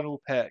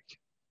final pick.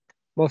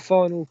 My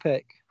final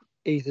pick.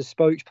 He's the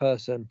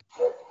spokesperson.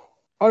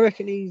 I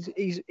reckon he's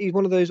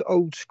one of those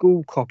old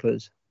school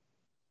coppers.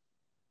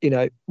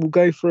 We'll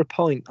go for a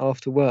pint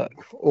after work,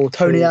 or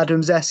Tony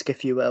Adams-esque,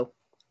 if you will.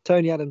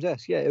 Tony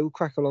Adams-esque, yeah, he'll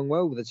crack along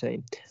well with the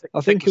team.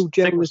 I think he'll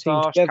gel the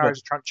team together.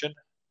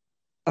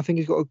 I think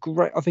he's got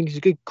I think he's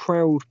a good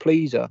crowd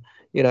pleaser.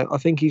 I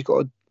think he's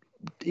got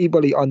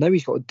I know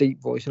he's got a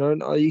deep voice,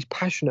 and he's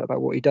passionate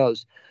about what he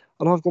does.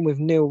 And I've gone with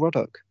Neil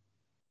Ruddock.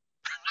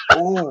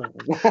 Oh,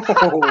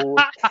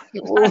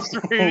 that's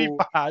really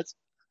bad.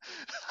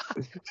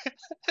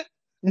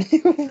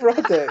 Neil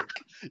Ruddock.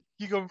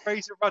 You got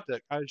Fraser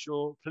Ruddock as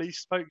your police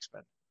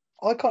spokesman.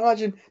 I can't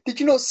imagine. Did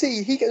you not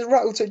see? He gets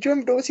rattled. Do you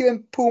remember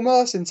when Paul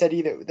Merson said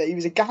that he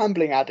was a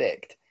gambling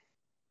addict,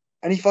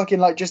 and he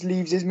fucking just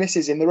leaves his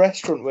missus in the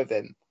restaurant with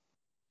him?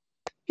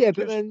 Yeah,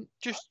 but then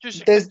just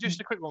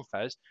a quick one,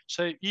 Fez.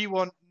 So you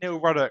want Neil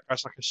Ruddock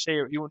as like a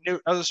serial? You want Neil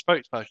as a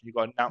spokesperson? You've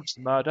got to announce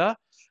the murder.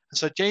 And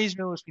so James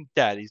Milner's been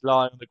dead. He's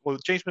lying on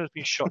James Milner's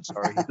been shot.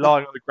 Sorry, he's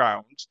lying on the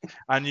ground.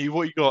 And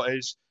what you got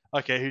is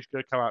okay. Who's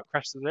going to come out?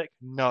 Preston?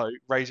 No,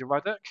 Razor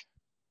Ruddock.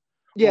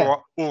 Yeah.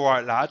 All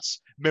right,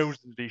 lads. Milner's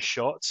going to be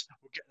shot.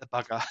 We'll get the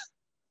bugger.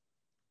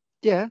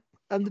 Yeah,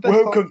 and the best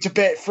welcome to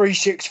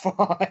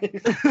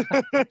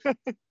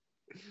Bet365.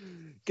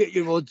 Get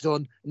your odds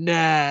on.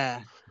 Nah.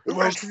 The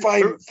most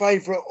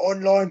favourite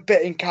online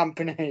betting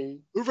company.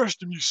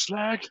 Arrest him, you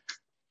slag.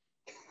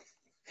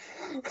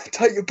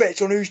 Take your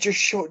bets on who's just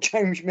shot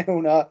James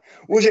Milner.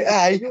 Was it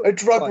a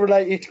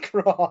drug-related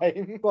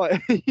crime? Right,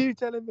 are you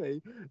telling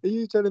me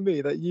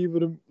that you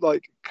would have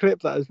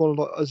clipped that as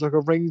as a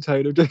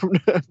ringtone of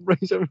different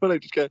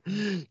ringtone, just go,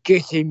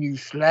 get him, you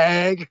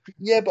slag?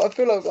 Yeah, but I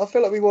feel like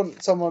we want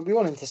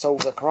him to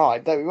solve the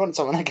crime. Don't we want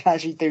someone that can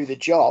actually do the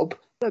job?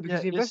 No,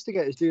 because the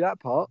investigators do that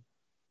part.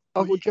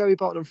 I've got Joey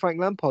Barton and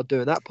Frank Lampard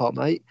doing that part,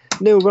 mate.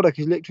 Neil Ruddock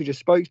is literally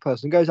just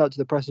spokesperson, goes out to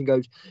the press and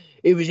goes,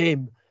 it was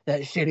him,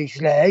 that silly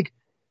slag.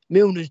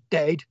 Milner's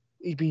dead.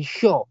 He's been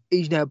shot.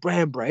 He's now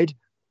brown bread.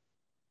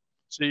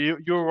 So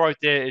your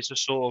idea is to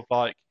sort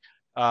of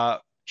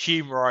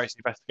humorise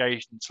the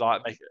investigation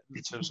to make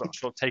it to sort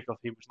of take off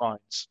people's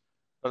minds.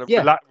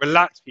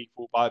 Relax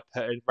people by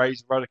putting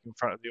Razor Ruddock in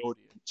front of the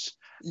audience.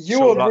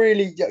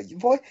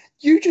 Why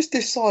you just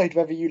decide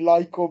whether you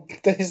like or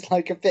there's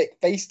a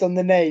pick based on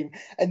the name,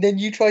 and then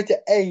you try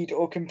to aid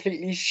or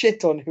completely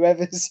shit on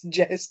whoever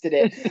suggested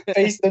it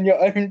based on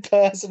your own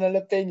personal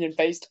opinion.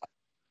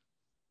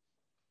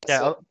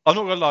 Yeah, I'm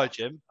not gonna lie,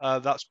 Jim.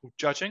 That's called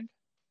judging,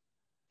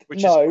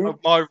 which is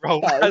my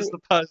role as the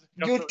person.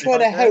 You're trying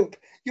to help.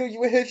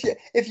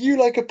 If you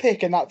like a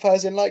pick and that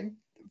person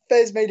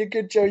Fez made a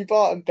good Joey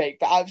Barton pick,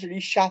 but absolutely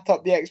shut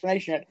up the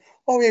explanation.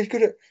 Oh yeah, he's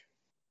good at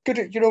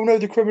know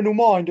the criminal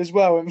mind as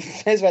well. And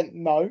Fez went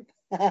no,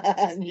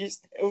 and you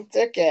still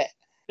took it.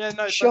 Yeah,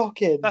 no,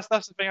 shocking. That's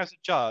the thing. As a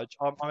judge,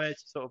 I'm here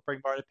to sort of bring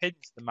my own opinion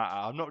to the matter.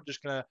 I'm not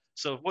just gonna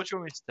what do you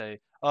want me to do?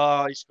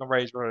 Oh, he's gonna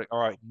raise Ruddock. All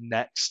right,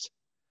 next.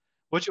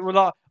 I've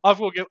got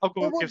to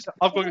give some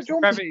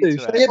gravity to it.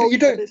 Yeah, but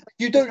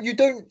you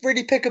don't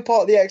really pick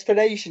apart the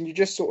explanation. You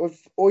just sort of,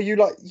 or you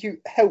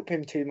help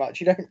him too much.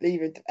 You don't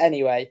leave it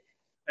anyway.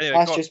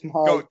 That's just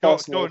my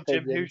personal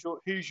opinion. Jim.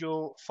 Who's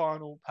your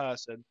final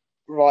person?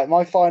 Right,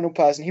 my final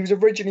person. He was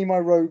originally my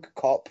rogue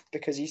cop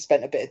because he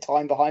spent a bit of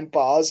time behind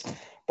bars.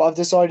 But I've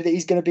decided that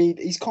he's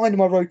kind of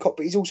my rogue cop,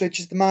 but he's also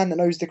just the man that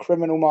knows the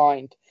criminal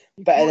mind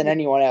better than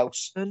anyone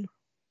else.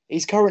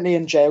 He's currently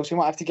in jail, so we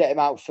might have to get him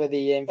out for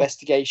the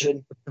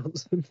investigation.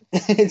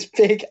 It's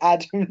Big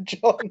Adam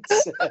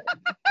Johnson.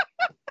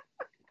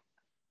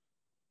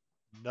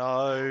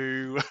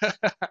 No.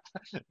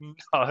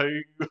 No.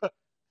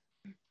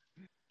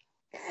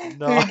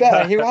 Who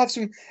better? He'll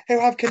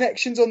have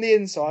connections on the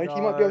inside. No.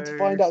 He might be able to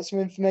find out some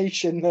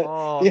information that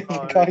the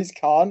other guys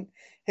can't.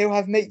 He'll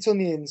have mates on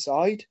the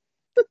inside.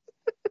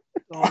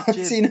 I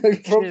see no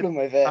problem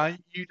with it. And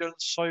you done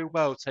so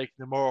well taking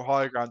the moral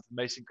high ground to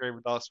Mason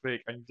Greenwood last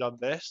week, and you've done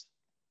this.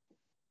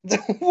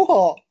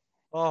 What?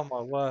 Oh my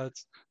word!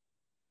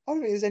 I don't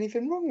think there's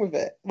anything wrong with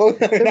it. Well,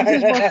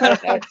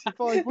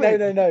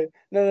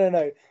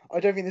 no. I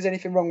don't think there's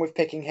anything wrong with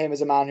picking him as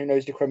a man who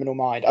knows the criminal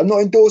mind. I'm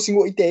not endorsing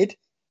what he did.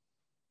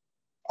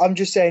 I'm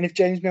just saying, if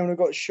James Milner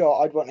got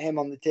shot, I'd want him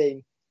on the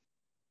team.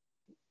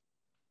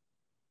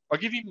 I'll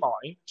give you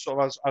mine, sort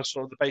of as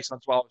sort of the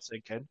baseline to what I was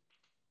thinking.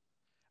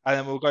 And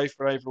then we'll go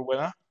for an overall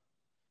winner.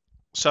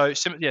 So,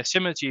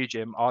 similar to you,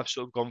 Jim, I've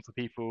sort of gone for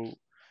people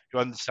who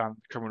understand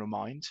the criminal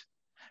mind.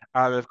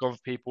 And I've gone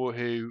for people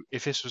who,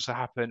 if this was to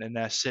happen in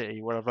their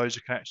city, will have loads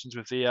of connections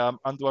with the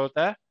underworld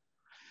there.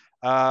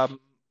 That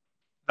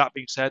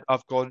being said,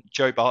 I've gone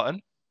Joe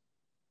Barton.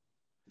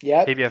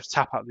 Yeah. Maybe have to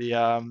tap out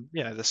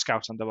the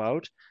Scouse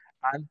underworld.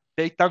 And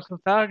Big Duncan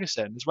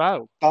Ferguson as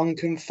well.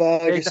 Duncan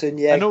Ferguson,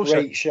 and also,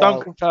 great show.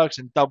 Duncan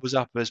Ferguson doubles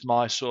up as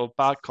my sort of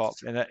bad cop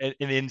in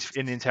the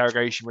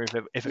interrogation room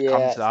if it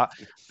comes to that.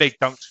 Big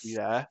Dunk's be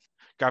there.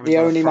 The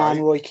only man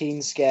Roy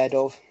Keane's scared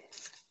of.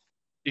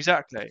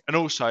 Exactly, and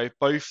also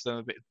both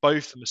of them are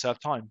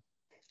served time.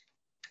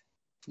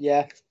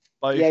 Yeah,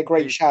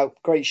 great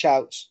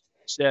shouts.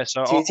 Yeah,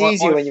 so See, it's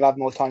easier when you have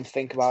more time to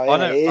think about it. I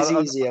know, It is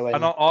easier when.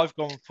 and I've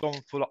gone for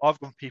I've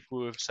gone people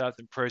who have served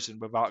in prison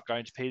without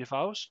going to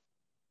paedophiles.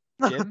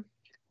 Jim.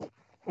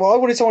 Well, I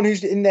wanted someone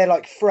who's in there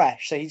like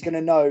fresh, so he's going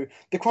to know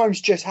the crime's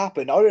just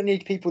happened. I don't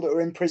need people that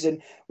were in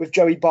prison with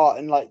Joey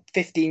Barton like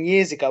 15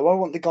 years ago. I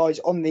want the guys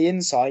on the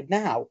inside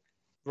now.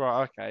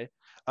 Right. Okay.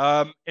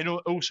 And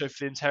also for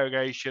the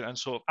interrogation and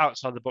sort of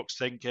outside the box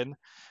thinking,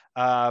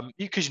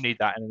 because you need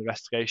that in an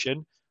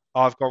investigation.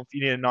 You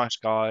need a nice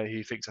guy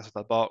who thinks outside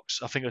the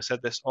box. I think I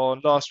said this on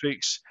last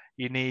week's.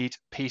 You need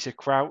Peter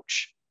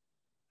Crouch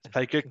to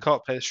play good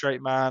cop, play the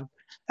straight man.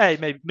 Hey,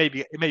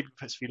 maybe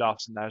puts a few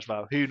laughs in there as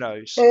well. Who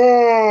knows?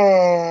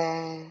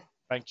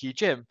 Thank you,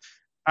 Jim.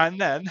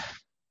 And then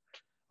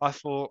I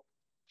thought,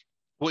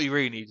 what you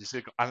really need is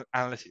an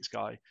analytics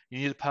guy. You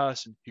need a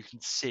person who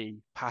can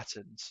see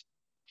patterns.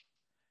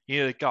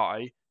 You need a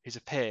guy who's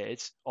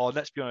appeared on,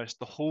 let's be honest,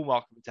 the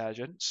hallmark of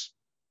intelligence,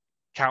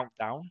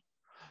 Countdown.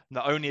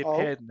 Not only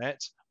appeared in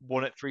it,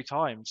 won it 3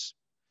 times.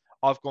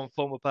 I've gone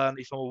former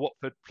Burnley, former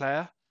Watford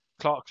player,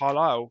 Clark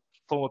Carlisle,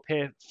 former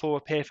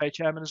PFA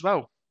chairman as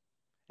well.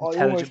 I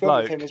almost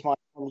went with him as my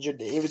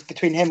intelligent. It was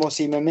between him or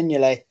Simon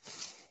Mignolet.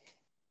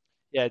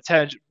 Yeah,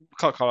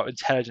 Clark Carlisle,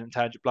 intelligent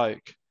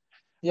bloke.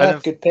 Yeah,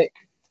 good pick.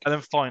 And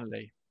then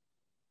finally,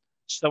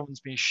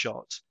 someone's been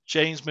shot.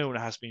 James Milner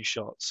has been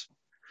shot.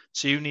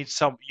 So you need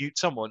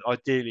someone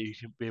ideally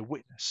who can be a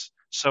witness.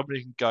 Someone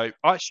who can go,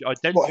 actually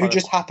identify. Who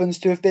just happens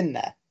to have been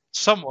there?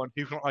 Someone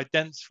who can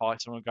identify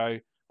someone and go,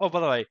 oh, by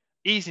the way,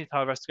 easy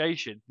entire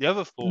investigation. The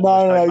other 4.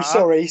 No,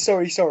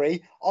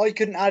 sorry. I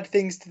couldn't add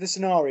things to the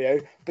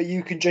scenario, but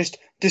you can just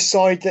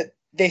decide that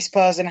this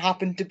person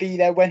happened to be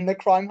there when the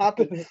crime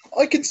happened.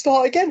 I can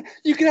start again.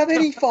 You can have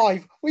any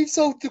 5. We've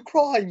solved the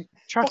crime.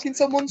 Fucking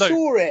someone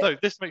saw it. No,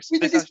 this makes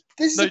sense.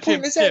 This is a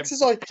pointless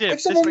exercise. Jim,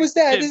 if someone was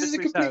there, this is a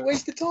complete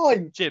waste of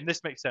time. Jim,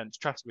 this makes sense.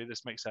 Trust me,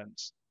 this makes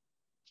sense.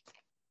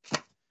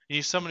 You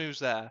need someone who's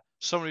there,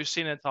 someone who's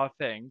seen the entire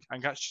thing,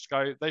 and can just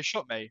go, they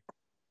shot me.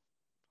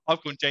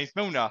 I've gone James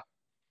Milner.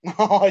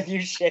 Oh, you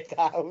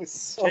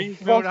shithouse.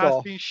 James Milner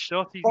has been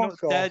shot. He's not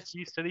dead,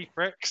 you silly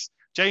pricks.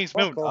 James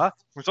Milner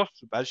was off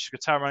the bed. She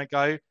could turn around and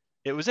go,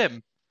 it was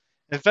him.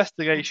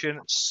 Investigation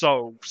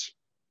solved.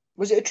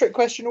 Was it a trick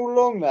question all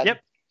along then?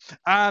 Yep.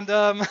 And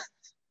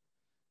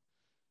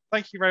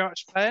thank you very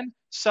much for playing.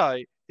 So,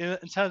 in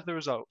terms of the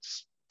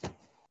results.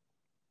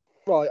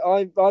 Right,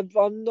 I'm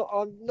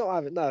not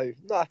having I'm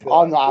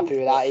not happy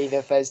with that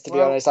either, Fez, to be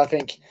honest. I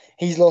think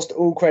he's lost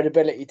all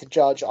credibility to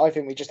judge. I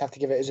think we just have to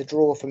give it as a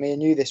draw for me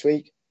and you this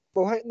week.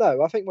 Well,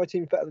 no, I think my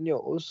team's better than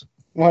yours.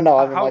 Well, no,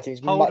 I think my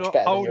team's much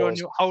better than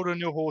yours. Hold on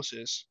your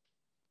horses.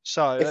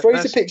 So, if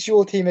Fraser picks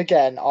your team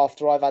again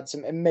after I've had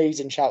some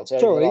amazing shouts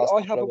over the last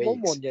I haven't won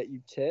one yet,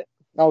 you tit.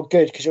 Oh,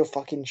 good, because you're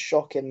fucking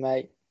shocking,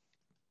 mate.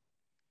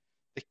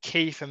 The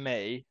key for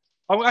me...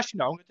 I'm going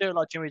to do it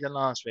like Jimmy did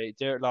last week.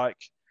 Do it like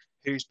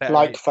who's better.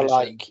 Like for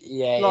like.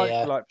 Yeah.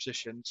 For like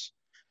positions.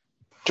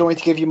 Do you want me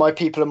to give you my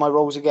people and my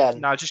roles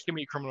again? No, just give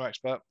me your criminal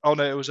expert. Oh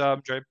no, it was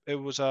Adam Johnson.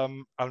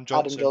 Adam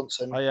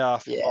Johnson. Oh yeah, I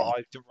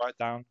didn't write it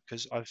down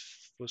because I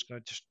was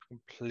going to just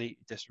completely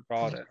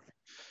disregard it.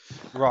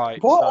 Right.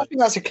 Well, I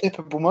think that's a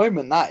clippable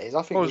moment. That is.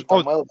 I think we've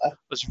done well there.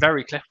 It's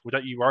very clippable.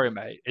 Don't you worry,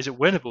 mate. Is it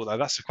winnable though?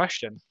 That's the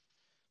question.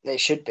 It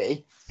should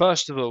be.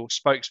 First of all,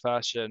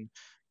 spokesperson,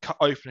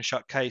 open and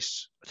shut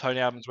case. Tony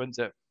Adams wins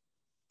it.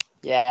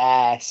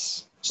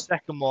 Yes.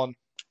 Second one,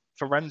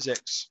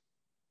 forensics.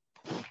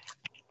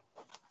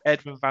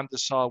 Edmund van der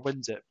Sar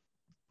wins it.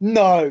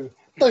 No.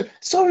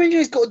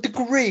 Someone's got a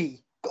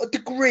degree.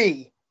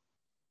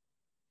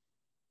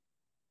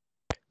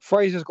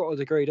 Fraser's got a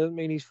degree. Doesn't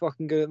mean he's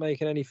fucking good at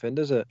making anything,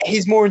 does it?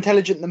 He's more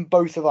intelligent than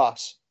both of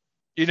us.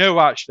 You know,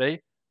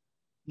 actually,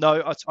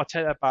 no, I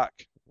take that back.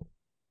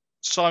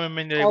 Simon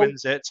Mignolet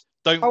wins it.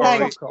 Don't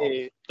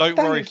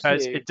worry,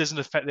 Fez. It doesn't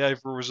affect the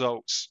overall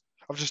results.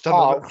 I've just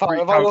done. Have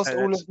I lost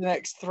all of the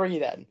next 3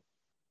 then?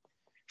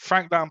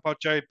 Frank Lampard,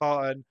 Joey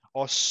Barton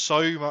are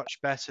so much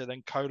better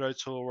than Kolo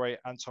Toure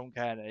and Tom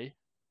Kearney.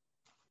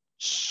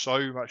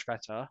 So much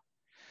better.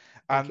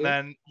 And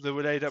then the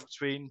relay up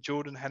between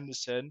Jordan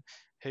Henderson,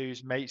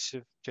 who's mates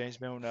of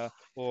James Milner,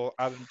 or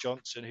Adam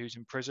Johnson, who's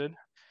in prison.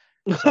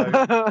 So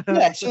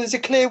there's a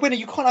clear winner.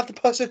 You can't have the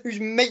person who's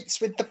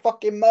mates with the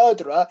fucking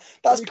murderer.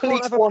 That's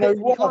police 101.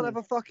 You can't have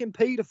a fucking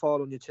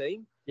paedophile on your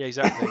team. Yeah,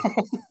 exactly.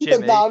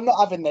 Jimmy, no, I'm not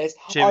having this.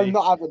 Jimmy, I'm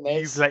not having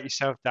this. You've let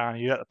yourself down.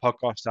 You let the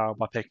podcast down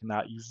by picking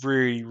that. You've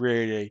really,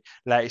 really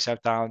let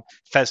yourself down.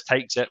 Fez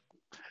takes it.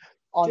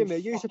 Jimmy, are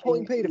you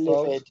supporting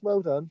paedophiles?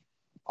 Well done.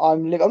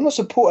 I'm not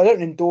supporting. I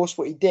don't endorse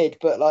what he did,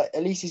 but like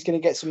at least he's going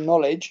to get some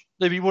knowledge.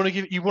 No, but you want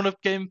to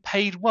get him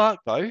paid work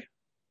though.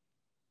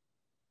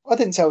 I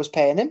didn't say I was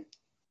paying him.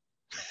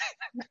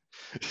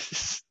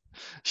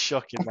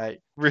 Shocking, mate.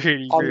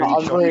 Really, I'm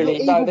shocking.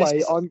 really. Either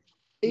way, I'm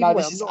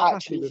not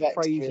actually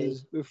happy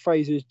with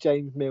Fraser's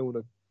James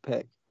Milner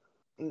pick.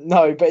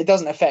 No, but it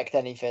doesn't affect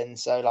anything,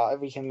 so like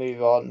we can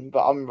move on.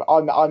 But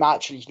I'm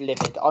actually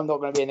livid. I'm not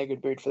going to be in a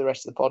good mood for the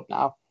rest of the pod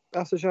now.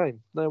 That's a shame.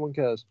 No one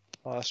cares.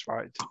 Oh, that's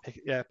right.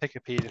 Pick a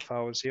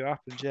paedophile and see what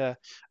happens. Yeah,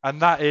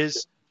 and that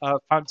is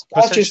That's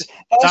that is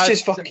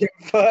just fucking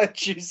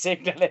virtue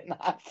signalling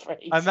that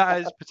phrase. and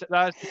that is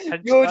potential.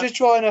 You're just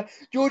trying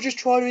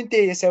to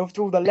endear yourself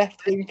to all the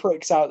left wing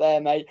pricks out there,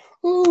 mate.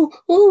 Oh,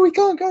 we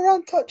can't go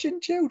around touching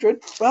children.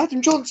 Well,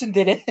 Adam Johnson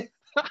did it.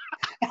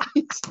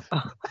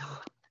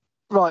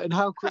 Right, and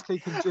how quickly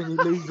can Jimmy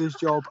lose his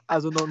job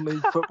as a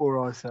non-league football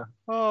writer?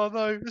 Oh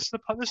no, this is the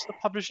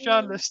published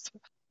journalist.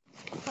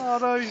 Oh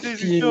no, he's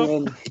losing his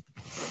job.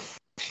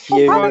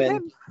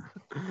 Human.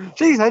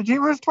 She said she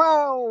was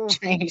 12.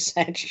 She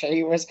said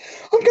she was.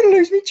 I'm going to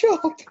lose my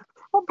job.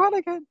 I'm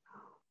panicking.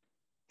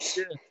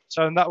 Yeah.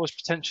 So that was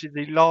potentially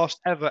the last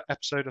ever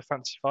episode of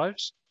Fancy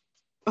Fives.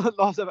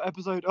 Last ever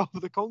episode of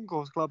the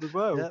Concourse Club as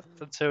well. Yep,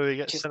 until we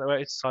get sent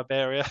away to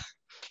Siberia.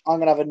 I'm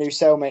going to have a new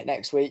cellmate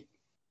next week.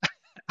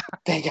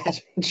 Big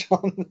Adam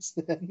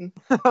Johnson.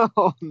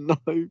 Oh no.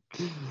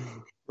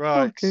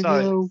 Right, Fucking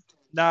so hell.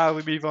 now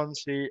we move on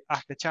to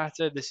Aka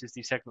Chatter. This is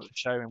the segment of the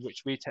show in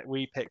which we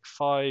pick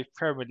 5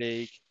 Premier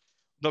League,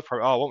 what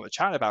we're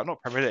chatting about,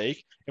 not Premier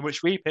League, in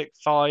which we pick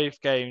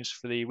 5 games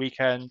for the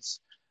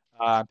weekends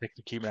and pick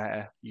an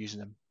accumulator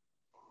using them.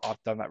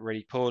 I've done that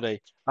really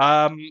poorly.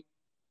 Last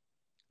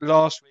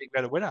week we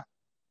had a winner.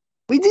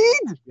 We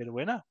did. We had a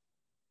winner.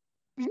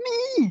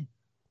 Me.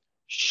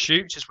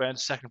 Shoot just went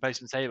to second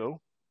place in the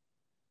table.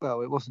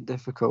 Well, it wasn't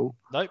difficult.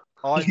 Nope.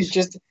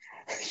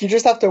 You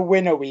just have to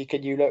win a week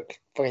and you look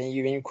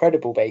fucking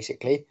incredible,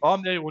 basically.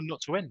 I'm the only one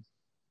not to win.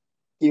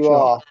 You Sure.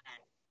 are.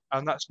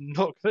 And that's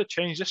not going to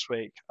change this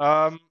week.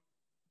 But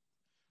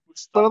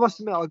I must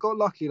admit, I got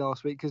lucky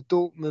last week because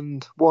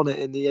Dortmund won it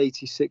in the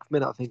 86th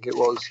minute, I think it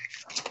was,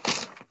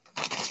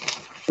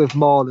 with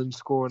Marlon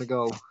scoring a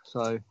goal.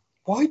 So,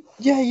 Why?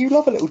 Yeah, you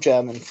love a little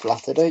German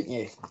flutter, don't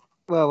you?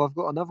 well, I've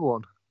got another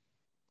one.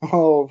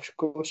 Oh, of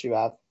course you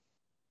have.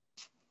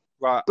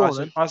 Right, Go on,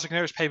 then. as I can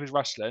hear his papers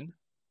rustling,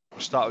 we'll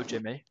start with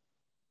Jimmy.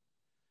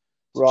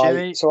 Right,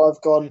 Jimmy, so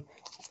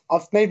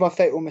I've made my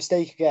fatal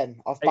mistake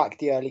again. I've backed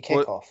the early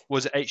kickoff.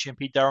 was it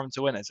HMP Durham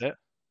to win, is it?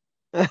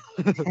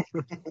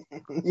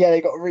 Yeah,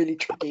 they got a really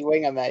tricky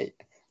winger, mate.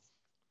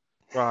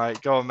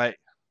 Right, go on, mate.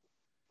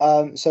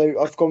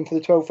 So I've gone for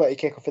the 12:30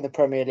 kickoff in the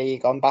Premier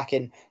League. I'm back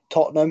in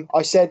Tottenham.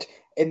 I said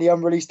in the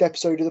unreleased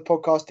episode of the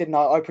podcast, didn't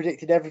I? I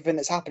predicted everything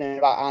that's happening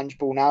about Ange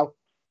Ball now.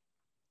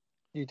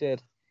 You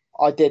did.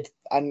 I did,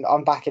 and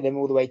I'm backing him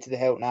all the way to the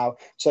hilt now.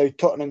 So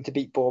Tottenham to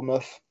beat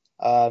Bournemouth.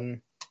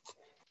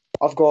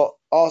 I've got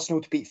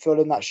Arsenal to beat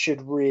Fulham. That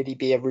should really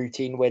be a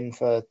routine win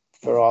for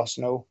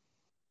Arsenal.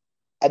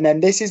 And then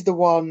this is the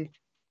one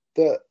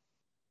that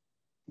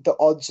the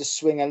odds are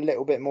swing a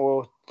little bit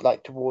more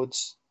like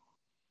towards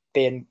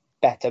being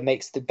better,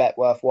 makes the bet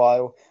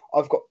worthwhile.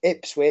 I've got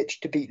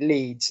Ipswich to beat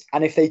Leeds,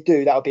 and if they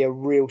do, that'll be a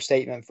real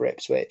statement for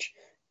Ipswich.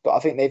 But I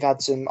think they've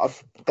had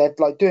they're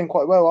like doing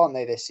quite well, aren't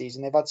they, this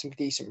season? They've had some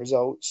decent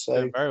results. So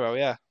Doing very well,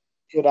 yeah.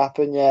 Could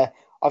happen, yeah.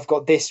 I've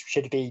got this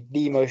should be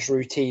the most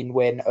routine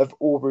win of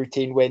all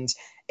routine wins.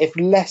 If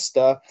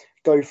Leicester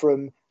go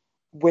from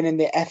winning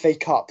the FA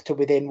Cup to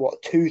within,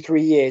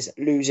 2-3 years,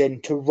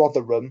 losing to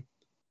Rotherham,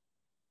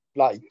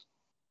 like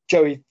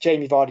Jamie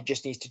Vardy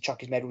just needs to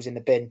chuck his medals in the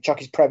bin, chuck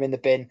his Prem in the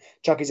bin,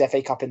 chuck his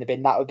FA Cup in the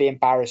bin. That would be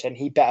embarrassing.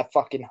 He better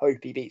fucking hope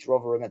he beats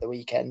Rotherham at the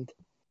weekend.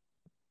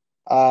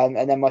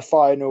 And then my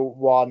final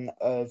one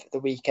of the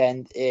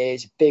weekend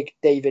is Big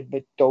David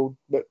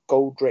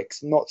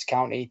McGoldrick's Notts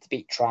County to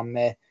beat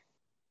Tranmere.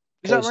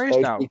 Is that where he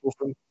is now?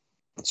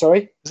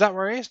 Sorry? Is that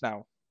where he is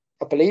now?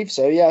 I believe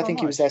so, yeah. I think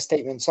nice. he was their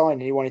statement signed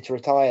and he wanted to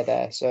retire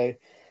there. So,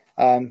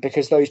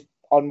 because those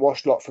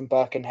unwashed lot from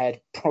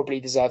Birkenhead probably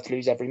deserve to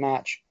lose every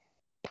match.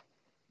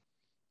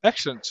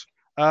 Excellent.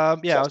 I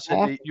was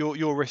saying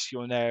your risky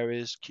one there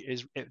is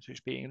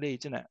Ipswich beating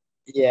Leeds, isn't it?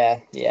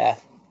 Yeah.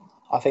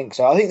 I think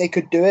so. I think they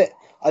could do it.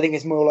 I think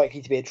it's more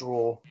likely to be a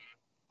draw.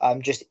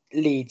 Just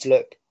Leeds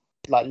look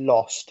like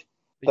lost.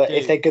 But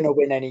if they're going to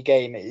win any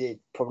game, it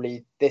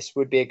probably this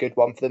would be a good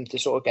one for them to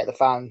sort of get the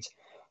fans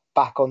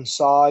back on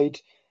side.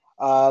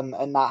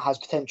 And that has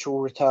potential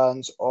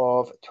returns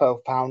of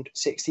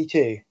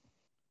 £12.62.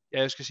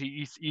 Yeah, it's because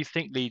you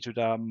think Leeds would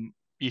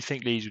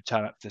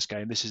turn up for this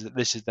game. This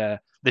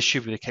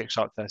should be the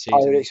kickstart to their season.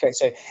 I would expect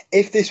so.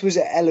 If this was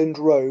at Elland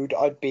Road,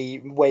 I'd be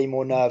way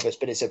more nervous,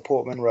 but it's at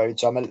Portman Road,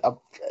 so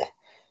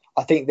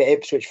I think the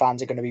Ipswich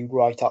fans are going to be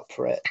right up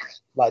for it.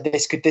 Like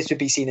this would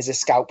be seen as a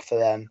scalp for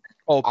them.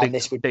 Oh, and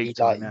this would be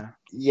like,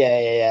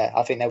 yeah.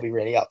 I think they'll be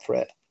really up for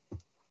it.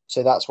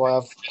 So that's why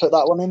I've put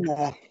that one in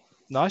there.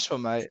 Nice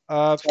one, mate. So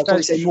I'd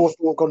probably say more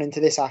thought gone into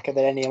this ACCA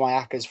than any of my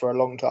ACCAs for a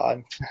long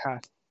time.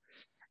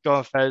 Go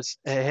on, Fez.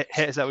 Hit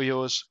us out with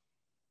yours.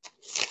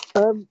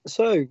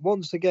 So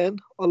once again,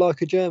 I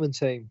like a German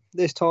team.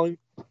 This time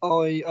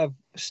I have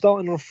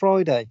starting on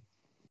Friday.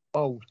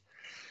 Bold.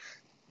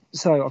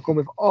 So I've gone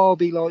with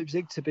RB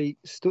Leipzig to beat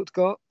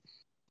Stuttgart,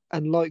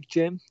 and like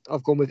Jim,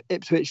 I've gone with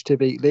Ipswich to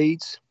beat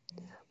Leeds,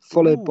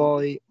 followed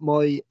by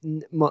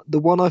the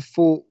one I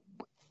thought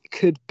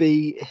could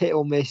be hit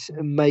or miss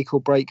and make or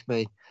break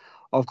me.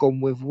 I've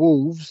gone with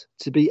Wolves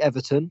to beat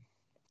Everton,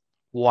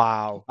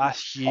 Wow,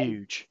 that's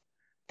huge.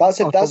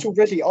 That's I've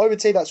already. I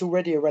would say that's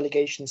already a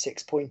relegation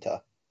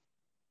 6-pointer.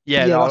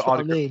 Yeah, Yeah, no, that's what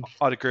I agree. mean.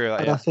 I'd agree with that.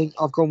 And Yeah. I think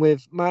I've gone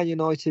with Man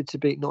United to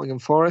beat Nottingham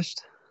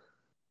Forest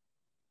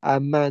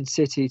and Man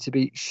City to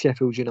beat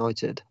Sheffield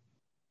United.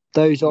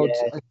 Those odds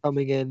are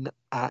coming in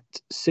at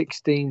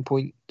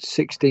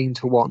 16.16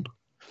 to 1.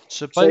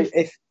 So So both.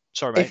 if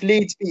Sorry,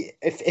 mate.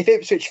 if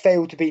Ipswich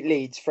fail to beat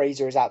Leeds,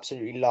 Fraser is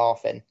absolutely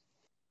laughing.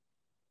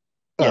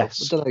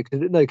 Yes. I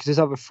don't know, because his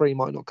other three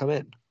might not come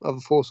in. Other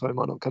four, sorry,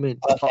 might not come in.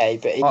 Okay,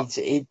 but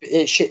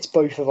it shits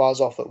both of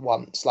ours off at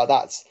once. Like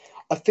that's.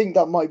 I think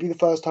that might be the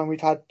first time we've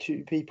had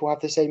two people have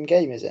the same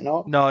game, is it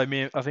not? No, I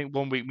think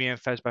 1 week me and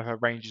Fez both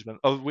had Rangers. Me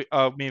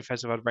and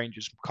Fez have had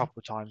Rangers a couple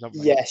of times, haven't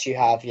we? Yes, you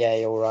have. Yeah,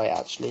 you're right.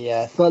 Actually,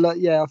 yeah. But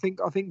I think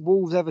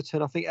Wolves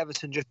Everton. I think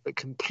Everton just looked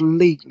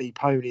completely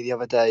pony the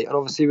other day, and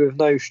obviously with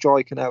no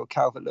striker now,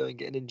 Calvert-Lewin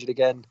getting injured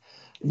again,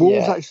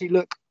 Wolves actually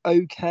look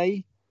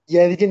okay.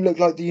 Yeah, they didn't look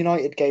like the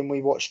United game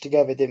we watched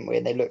together, didn't we?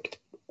 And they looked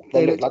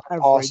like a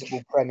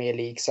passable Premier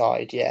League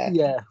side. Yeah.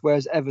 Yeah.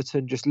 Whereas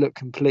Everton just looked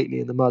completely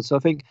in the mud. So I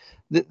think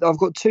I've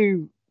got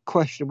two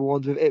questionable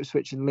ones with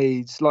Ipswich and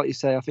Leeds. Like you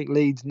say, I think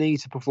Leeds need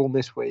to perform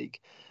this week.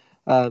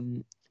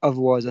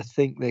 Otherwise, I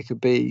think they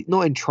could be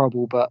not in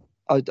trouble, but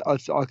I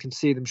can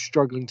see them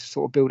struggling to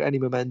sort of build any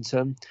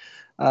momentum.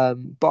 But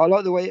I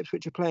like the way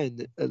Ipswich are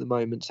playing at the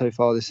moment so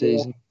far this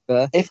season.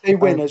 If they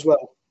win as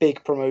well,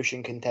 big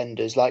promotion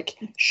contenders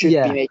should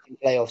be making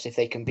playoffs if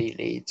they can beat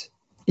Leeds.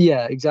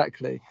 Yeah,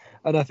 exactly.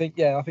 And I think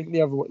the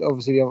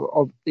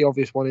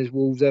obvious one is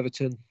Wolves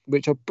Everton,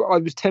 which I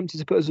was tempted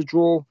to put as a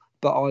draw,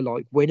 but I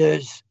like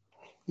winners.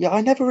 Yeah,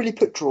 I never really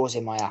put draws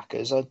in my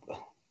ACCAs.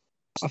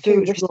 I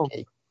feel it's wrong.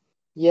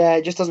 Yeah,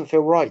 it just doesn't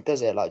feel right,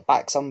 does it? Like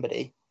back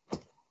somebody.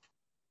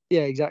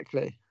 Yeah,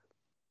 exactly.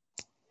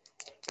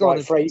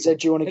 Right, Fraser,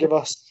 do you want to give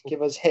us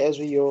hit us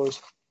with yours?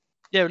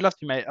 Yeah, we'd love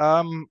to, mate.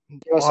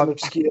 Give us some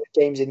obscure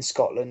games in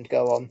Scotland.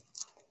 Go on.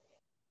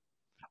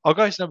 I'll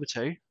go to number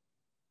 2.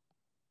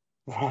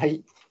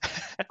 Right.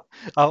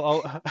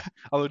 I'll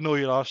ignore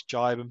your last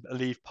jibe and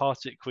leave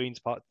Partick Queen's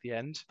Park to the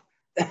end.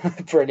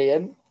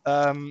 Brilliant.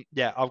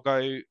 Yeah, I've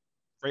got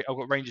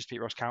Rangers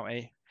beat Ross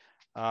County.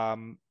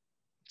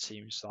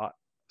 Seems like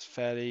it's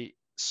fairly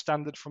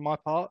standard from my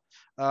part.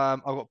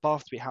 I've got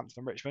Bath to beat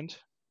Hampton and Richmond.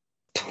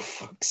 For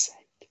fuck's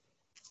sake.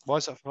 Why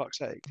is that for fuck's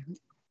sake?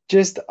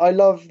 Just, I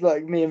love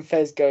me and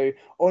Fez go,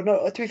 or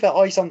no, to be fair,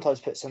 I sometimes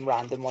put some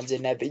random ones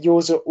in there, but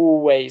yours are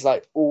always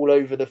all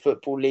over the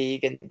Football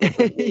League and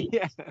different leagues.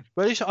 Yeah.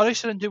 But at least I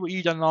didn't do what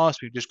you done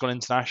last week, just gone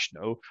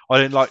international. I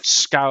didn't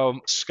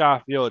scour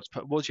the odds.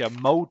 But what was you, a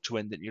Mould to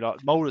win, didn't you?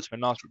 Mulder to win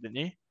last week, didn't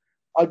you?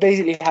 I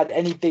basically had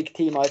any big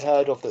team I'd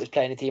heard of that was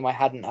playing a team I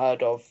hadn't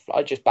heard of.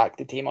 I just backed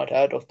the team I'd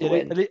heard of to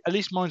win. At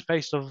least mine's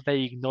based off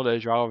vague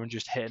knowledge rather than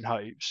just hitting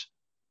hopes.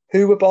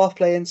 Who were Bath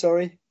playing,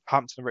 sorry?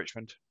 Hampton and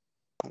Richmond.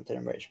 Hampton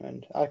and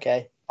Richmond.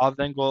 Okay. I've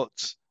then got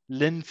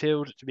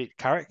Linfield to beat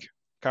Carrick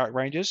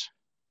Rangers.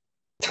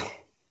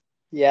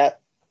 Yeah.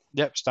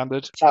 Yep,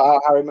 standard. Shout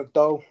out Harry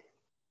McDowell.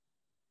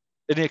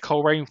 Isn't he a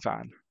Coleraine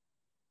fan?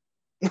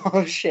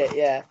 Oh, shit,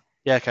 yeah.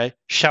 Yeah, okay.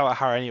 Shout out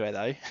Harry anyway,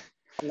 though.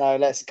 No,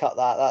 let's cut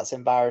that. That's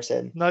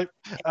embarrassing. Nope.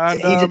 And,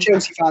 he's a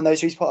Chelsea fan, though,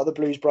 so he's part of the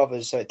Blues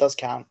Brothers, so it does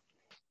count.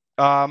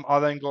 I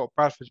then got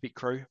Bradford to beat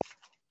Crewe.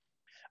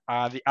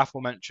 The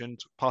aforementioned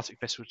Partick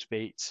Thistle to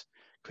beat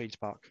Queen's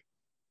Park.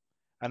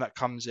 And that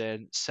comes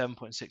in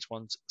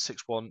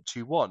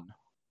 7.616121,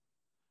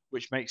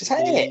 which makes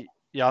it.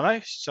 Yeah, I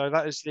know. So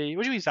that is the.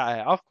 What do you mean is that?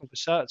 I've gone for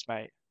certs,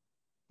 mate.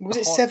 Was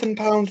it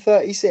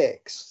 £7.36?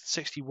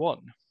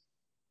 61.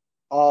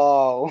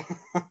 Oh.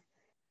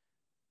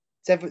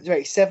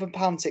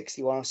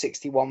 £7.61 or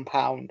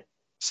 £61?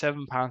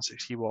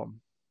 £7.61.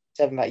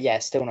 £7. Yeah,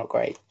 still not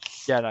great.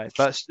 Yeah, no,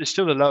 but it's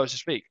still the lowest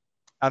this week.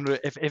 And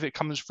if it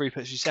comes through,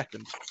 puts you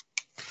second.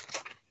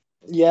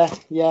 Yeah,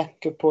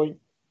 good point.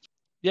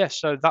 Yeah,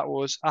 so that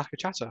was Aka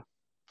Chatter.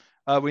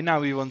 We now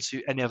move on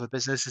to any other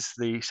business. This is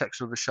the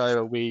section of the show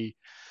where we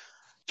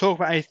talk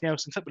about anything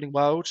else in the footballing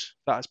world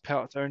that has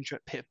piqued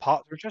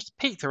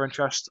their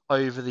interest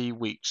over the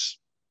weeks.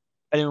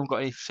 Anyone got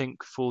anything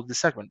for the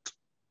segment?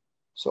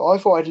 So I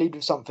thought I'd lead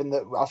with something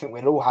that I think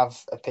we'll all have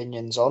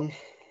opinions on.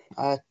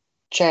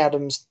 Che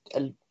Adams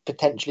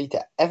potentially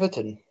to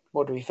Everton.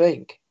 What do we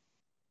think?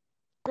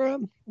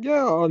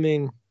 Yeah, I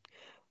mean,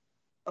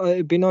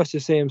 it'd be nice to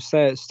see him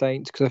stay at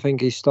Saints because I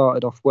think he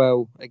started off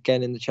well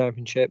again in the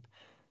Championship.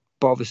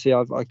 But obviously,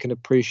 I can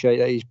appreciate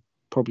that he's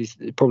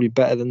probably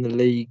better than the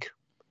league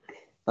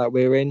that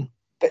we're in.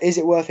 But is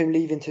it worth him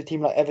leaving to a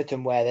team like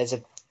Everton where there's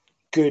a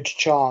good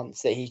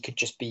chance that he could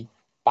just be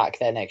back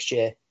there next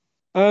year?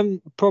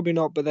 Probably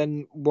not. But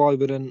then why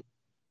wouldn't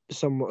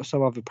some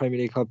other Premier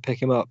League club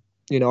pick him up?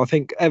 I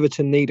think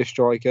Everton need a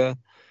striker.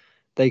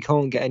 They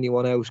can't get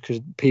anyone else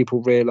because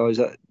people realise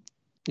that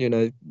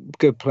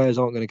good players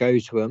aren't going to go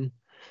to them.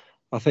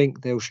 I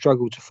think they'll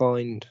struggle to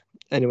find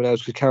anyone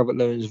else because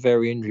Calvert-Lewin's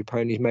very injury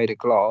prone. He's made of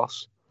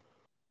glass.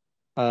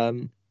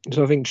 So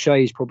I think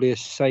Shea's probably a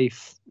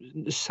safe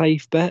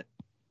bet,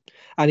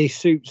 and he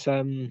suits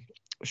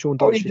Sean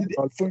I Dyche.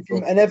 mean,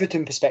 from an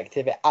Everton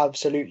perspective, it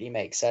absolutely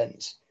makes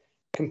sense.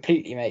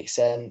 Completely makes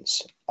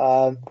sense.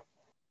 From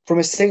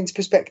a Saints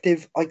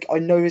perspective, I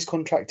know his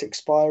contract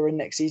expiring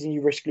next season.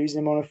 You risk losing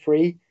him on a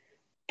free,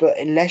 but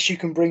unless you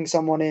can bring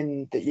someone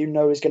in that you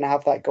know is going to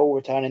have that goal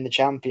return in the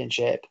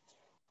Championship,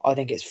 I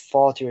think it's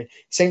far too.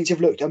 Saints have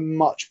looked a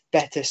much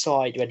better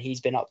side when he's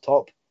been up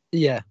top.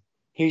 Yeah.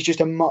 He's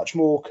just a much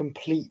more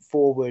complete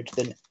forward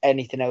than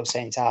anything else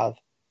Saints have.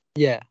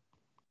 Yeah.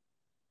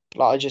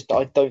 Like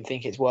I don't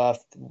think it's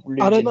worth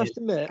losing. And I must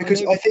admit,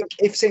 because I think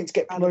if Saints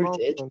get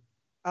promoted,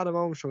 Adam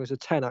Armstrong as a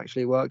 10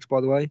 actually works.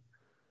 By the way,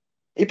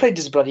 he played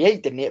as a bloody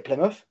 8, didn't he, at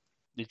Plymouth?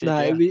 He did,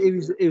 yeah.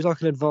 it was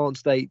like an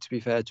advanced 8, to be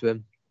fair to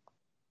him.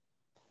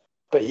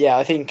 But yeah,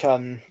 I think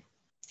Che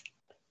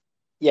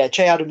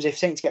Adams, if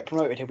Saints get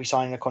promoted, he'll be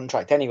signing a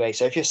contract anyway.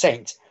 So if you're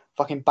Saints,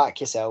 fucking back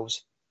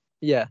yourselves.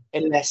 Yeah.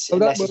 Unless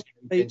he's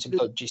doing some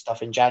dodgy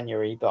stuff in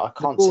January, but I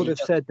can't see. The board have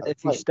said that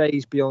if he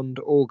stays beyond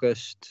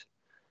August,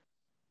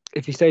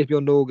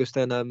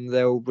 then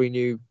they'll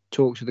renew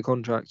talks of the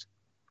contract.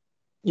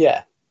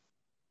 Yeah.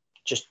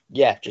 Just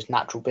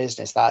natural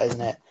business, that,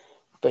 isn't it?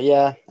 But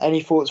yeah,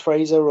 any thoughts,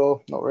 Fraser,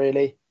 or not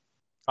really?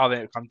 I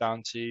think it'll come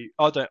down to.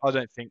 I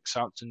don't think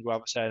Southampton will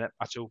ever say it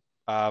at all.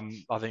 I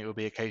think it will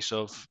be a case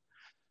of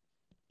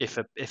if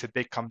a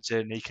bid comes in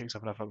and he kicks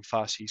up another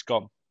fuss, he's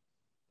gone.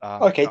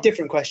 Okay,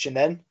 different question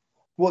then.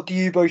 What do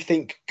you both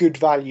think good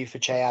value for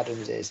Che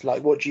Adams is?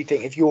 Like, what do you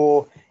think if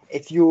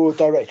you're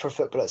director of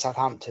football at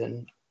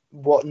Southampton?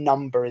 What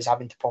number is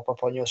having to pop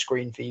up on your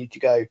screen for you to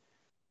go,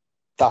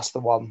 that's the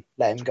one,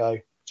 let him go?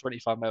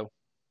 25 mil.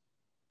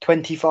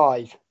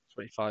 25?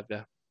 25,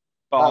 yeah.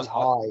 But that's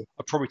high.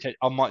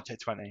 I might take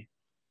 20.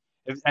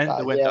 If it's end of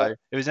the window,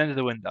 if it's end of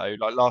the window,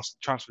 like last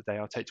transfer day,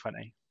 I'll take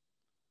 20.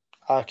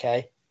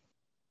 Okay.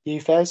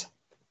 You, Fez?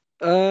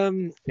 I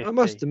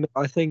must admit,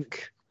 I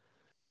think...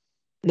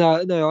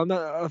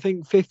 I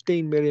think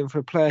 15 million for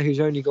a player who's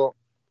only got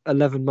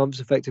 11 months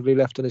effectively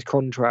left on his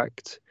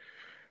contract,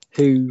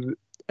 who,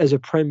 as a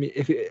Premier...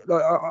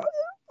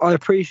 I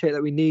appreciate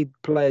that we need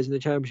players in the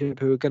Championship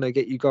who are going to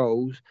get you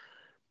goals,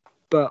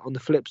 but on the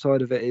flip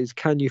side of it is,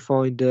 can you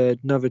find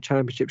another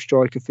Championship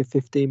striker for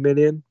 15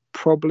 million?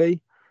 Probably.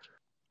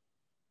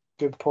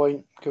 Good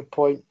point.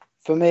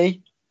 For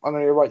me, I'm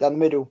going to go right down the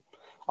middle.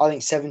 I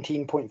think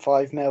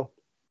 17.5 mil.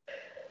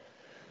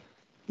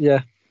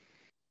 Yeah.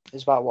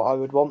 Is about what I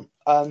would want.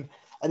 And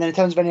then in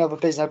terms of any other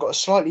business, I've got a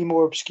slightly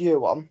more obscure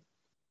one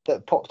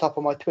that popped up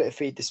on my Twitter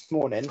feed this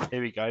morning.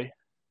 Here we go.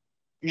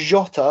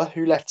 Jota,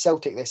 who left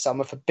Celtic this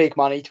summer for big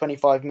money,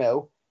 25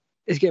 mil.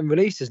 Is getting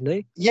released, isn't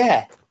he?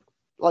 Yeah.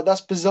 Like,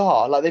 that's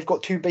bizarre. Like, they've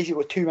got too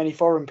many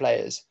foreign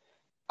players.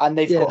 And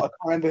they've got, I can't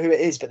remember who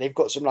it is, but they've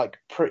got some a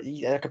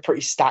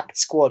pretty stacked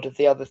squad of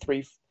the other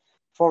 3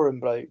 foreign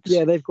blokes.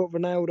 Yeah, they've got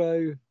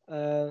Ronaldo.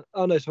 It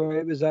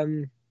was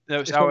No,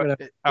 it's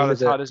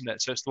Al-Ittihad, isn't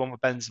it? So it's the one with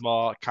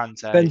Benzema,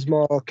 Kante,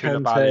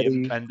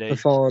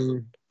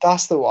 Buffon.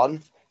 That's the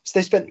one. So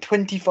they spent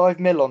 25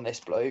 mil on this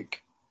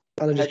bloke.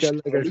 And then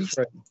just released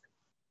him.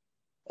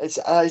 It's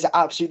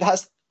absolute.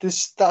 That's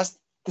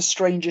the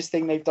strangest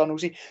thing they've done all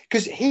season.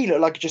 Because he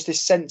looked like just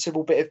this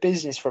sensible bit of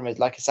business from it,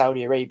 like a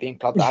Saudi Arabian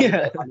club that had a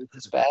bit of money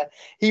to spare.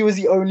 He was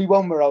the only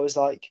one where I was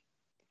like,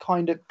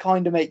 kind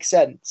of makes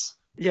sense.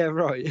 Yeah,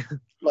 right.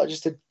 Like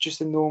just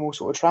a normal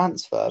sort of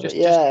transfer.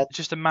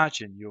 Just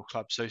imagine your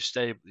club so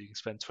stable that you can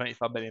spend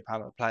 £25 million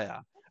on a player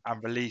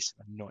and release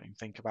him and not even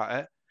think about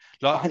it.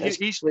 Like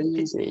he's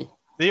crazy.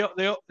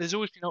 There's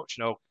always been an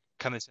option of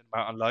can they send him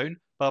out on loan,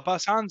 but by the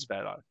sounds of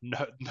it,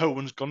 like no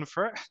one's gone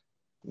for it.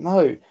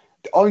 No,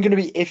 I'm going to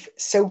be, if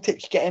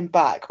Celtic get him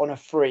back on a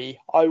free,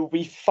 I will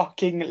be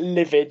fucking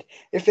livid.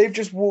 If they've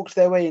just walked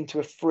their way into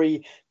a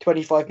free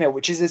 25 mil,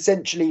 which is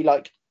essentially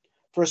like,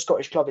 for a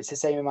Scottish club, it's the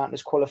same amount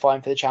as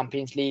qualifying for the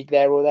Champions League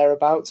there or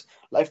thereabouts.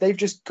 Like, if they've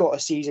just got a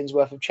season's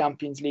worth of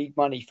Champions League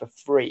money for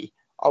free,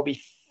 I'll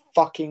be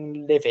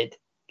fucking livid.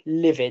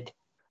 Livid.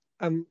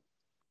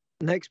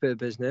 Next bit of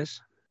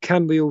business.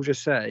 Can we all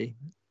just say,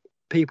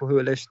 people who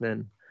are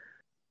listening,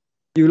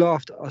 you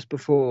laughed at us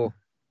before,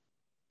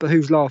 but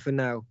who's laughing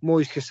now?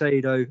 Moise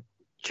Caicedo,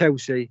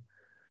 Chelsea,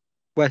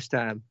 West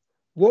Ham.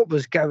 What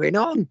was going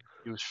on?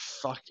 It was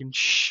fucking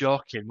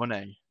shocking,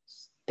 wasn't he?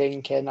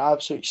 Stinking,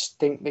 absolutely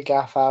stink the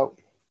gaff out.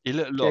 He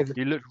looked lost.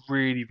 He looked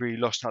really, really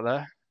lost out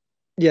there.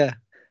 Yeah,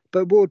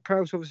 but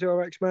Ward-Prowse, obviously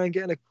our ex-man,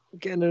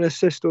 getting an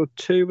assist or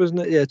 2,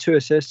 wasn't it? Yeah, 2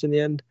 assists in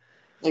the end.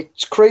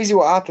 It's crazy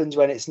what happens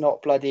when it's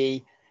not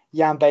bloody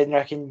Jan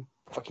Bednarek and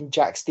fucking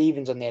Jack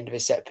Stevens on the end of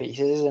his set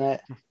pieces, isn't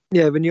it?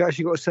 Yeah, when you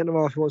actually got a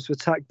centre-half who wants to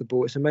attack the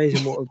ball, it's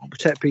amazing what a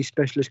set-piece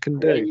specialist can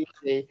do.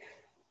 Crazy.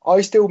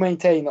 I still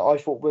maintain that I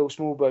thought Will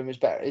Smallbone was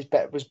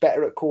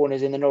better at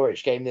corners in the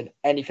Norwich game than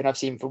anything I've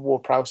seen from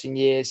Ward-Prowse in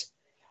years.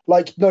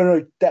 Like,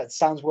 no, that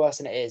sounds worse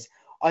than it is.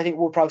 I think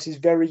Ward-Prowse is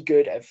very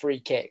good at free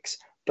kicks,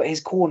 but his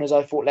corners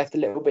I thought left a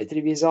little bit to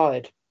be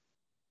desired.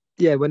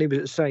 Yeah, when he was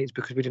at Saints,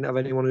 because we didn't have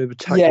anyone who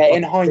would attack. Yeah,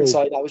 in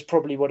hindsight, that was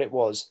probably what it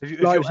was.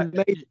 Surprised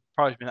me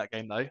in that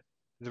game though.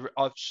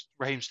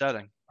 Raheem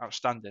Sterling,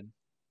 outstanding.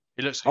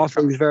 It looks I like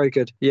thought he was very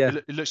good. Yeah,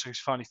 it looks like he's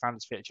finally found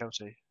his feet at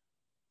Chelsea.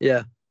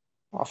 yeah.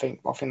 I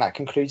think that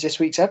concludes this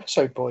week's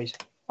episode, boys.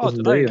 Oh, I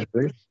Doesn't don't know. do, I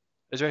think.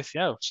 Is there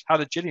anything else? How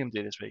did Gillingham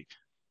do this week?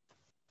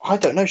 I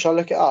don't know. Shall I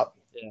look it up?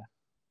 Yeah.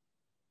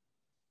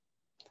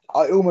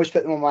 I almost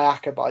put them on my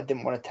ACCA, but I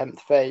didn't want to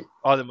tempt fate.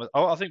 I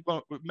think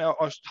I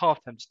was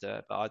half tempted to do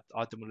it, but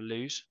I didn't want to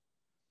lose.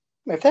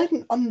 If they had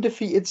an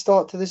undefeated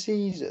start to the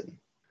season,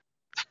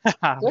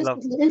 let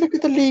Love. me look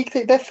at the league.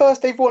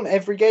 They've won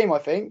every game, I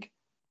think.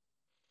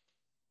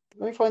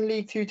 Let me find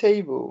League 2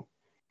 table.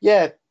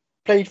 Yeah,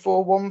 played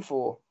 4, won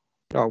 4.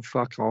 Oh,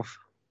 fuck off.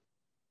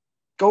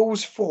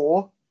 Goals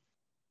 4.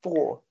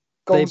 Goals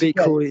They beat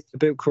against. Crawley, the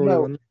Bill Crawley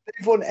No. one.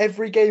 They've won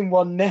every game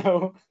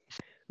 1-0.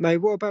 Mate,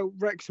 what about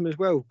Wrexham as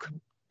well?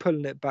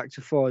 Pulling it back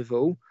to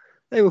 5-5.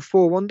 They were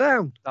 4-1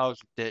 down. That was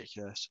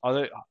ridiculous.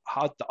 I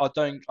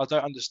don't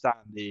understand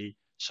the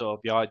sort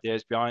of the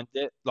ideas behind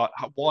it. Like,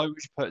 why would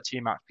you put a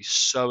team out to be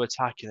so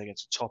attacking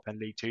against a top end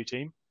League 2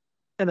 team?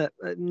 Isn't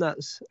it?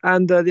 Nuts.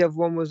 And the other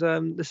one was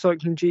the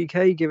Cycling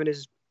GK giving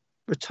his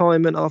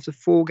retirement after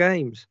 4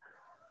 games.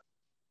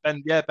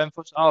 Ben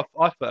Foster. I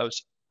thought it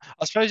was.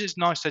 I suppose it's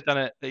nice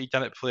that he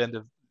done it before the end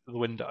of the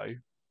window.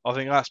 I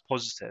think that's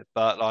positive.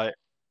 But like,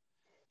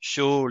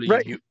 surely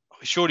you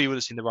would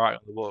have seen the writing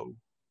on the wall.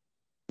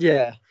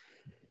 Yeah.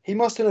 He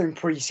must have known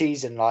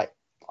pre-season, like,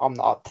 I'm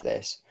not up to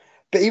this.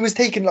 But he was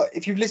taken, like,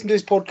 if you've listened to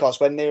his podcast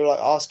when they were like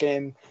asking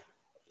him,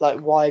 like,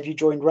 why have you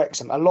joined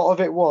Wrexham? A lot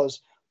of it was,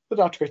 I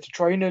don't have to go to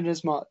training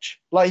as much.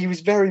 Like, he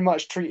was very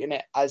much treating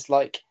it as,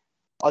 like,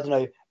 I don't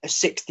know, a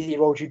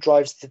 60-year-old who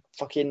drives the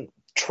fucking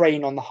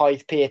train on the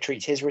Hythe Pier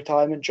treats his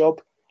retirement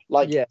job.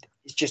 Like,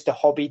 it's just a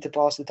hobby to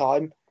pass the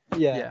time.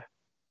 Yeah.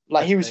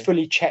 Like, he was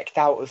fully checked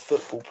out of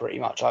football, pretty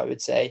much, I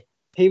would say.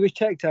 He was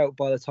checked out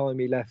by the time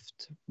he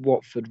left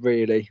Watford,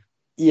 really.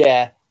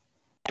 Yeah.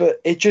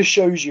 But it just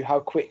shows you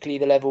how quickly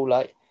the level,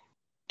 like,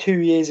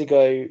 3 years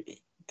ago,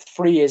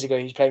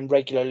 he's playing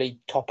regularly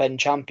top-end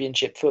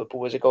championship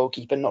football as a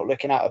goalkeeper, not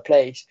looking out of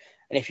place.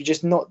 And if you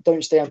just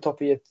don't stay on top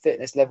of your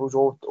fitness levels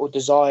or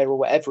desire or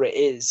whatever it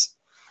is,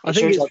 I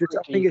think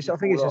it's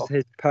just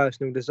his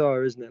personal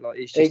desire, isn't it? Like,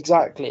 he's just,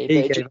 exactly.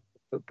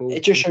 football.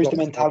 It just shows the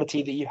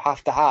mentality that you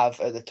have to have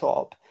at the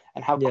top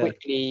and how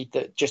quickly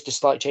that just a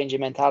slight change in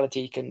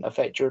mentality can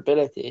affect your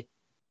ability.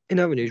 In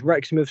other news,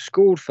 Wrexham have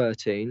scored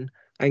 13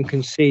 and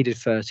conceded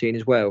 13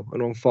 as well,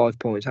 and on 5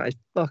 points. That is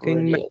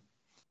fucking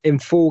in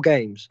 4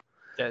 games.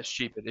 Yeah, it's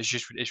stupid. It's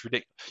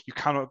ridiculous. You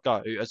cannot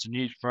go as a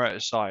new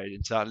promoted side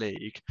into that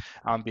league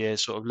and be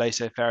as sort of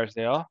laissez-faire as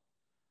they are.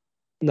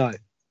 No.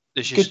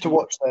 It's good to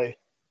watch, though,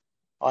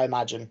 I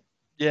imagine.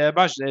 Yeah,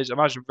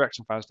 imagine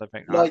Wrexham fans don't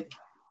think that. Like,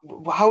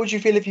 how would you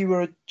feel if you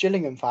were a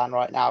Gillingham fan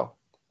right now?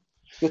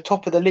 You're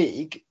top of the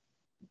league,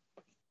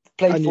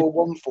 played 4,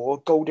 won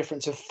 4, goal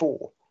difference of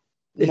 4.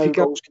 No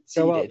goals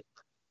conceded.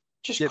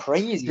 Just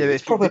crazy. Yeah,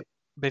 if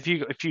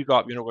you go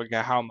up, you're not going to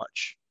get how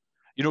much.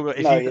 You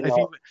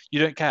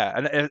don't care.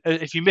 And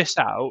if you miss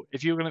out,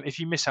 if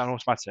you miss out on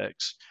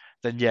automatics,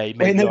 then you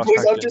make.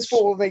 I've just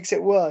thought what makes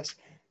it worse.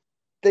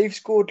 They've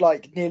scored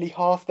like nearly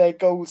half their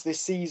goals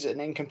this season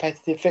in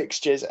competitive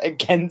fixtures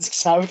against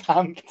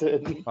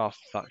Southampton. Oh,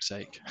 fuck's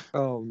sake!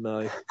 Oh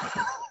no!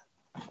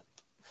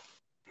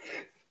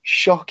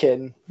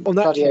 Shocking.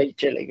 Bloody hate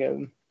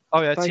Gillingham.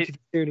 Oh yeah, thank you for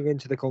tuning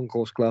into the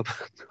Concourse Club.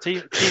 Team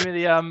of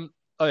the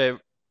Oh yeah.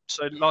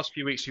 So the last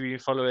few weeks we've been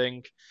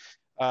following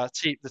the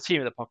team of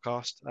the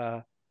podcast,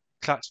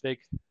 Klaksvik,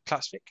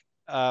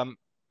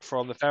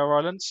 from the Faroe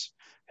Islands.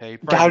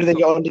 How did they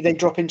get on? Did they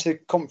drop into the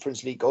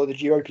Conference League or the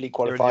Europa League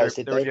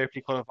qualifiers? They're in Europa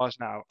League qualifiers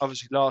now.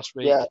 Obviously, last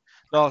week,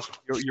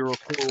 you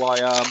recall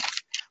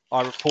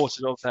I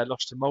reported of their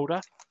loss to Mulder.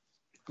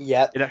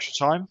 Yeah. In extra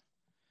time.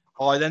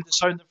 I then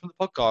disowned them from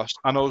the podcast,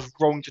 and I was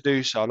wrong to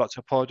do so. I'd like to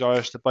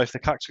apologise to both the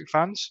Klaksvik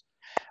fans,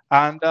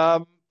 and I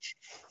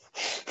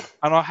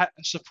had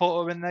to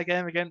support them in their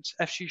game against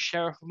FC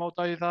Sheriff of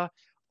Moldova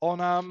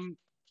on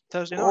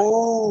Thursday night.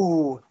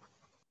 Oh,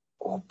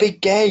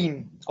 big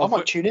game! I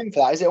might tune in for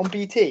that. Is it on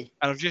BT?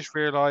 And I've just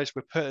realised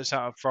we're putting this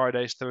out on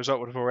Friday, so the result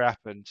would have already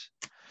happened.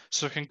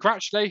 So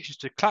congratulations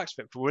to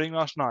Klaksvik for winning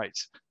last night.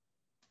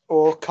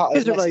 Or cut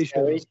as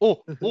necessary.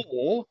 Or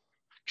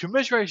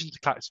commiserations to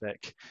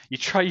Klaksvik. You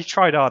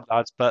tried hard,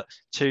 lads, but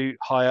to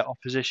higher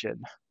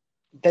opposition.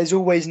 There's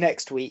always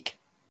next week.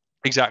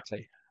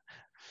 Exactly.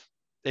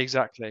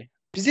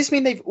 Does this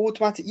mean they've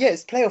automatically... Yeah,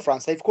 it's playoff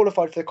rounds. They've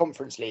qualified for the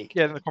Conference League.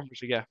 Yeah, in the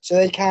Conference League, yeah. So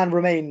they can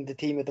remain the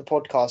team of the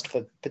podcast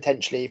for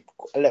potentially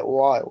a little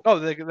while. Oh,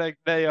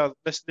 they are...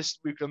 This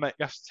week we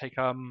have to take...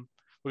 We're going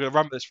to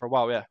run with this for a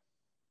while, yeah.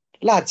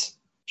 Lads,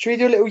 should we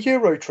do a little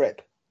Euro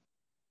trip?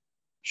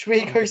 Should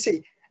we go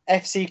see...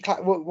 FC,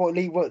 what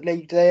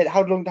league do they?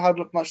 How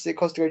much does it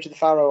cost to go to the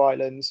Faroe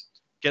Islands?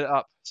 Get it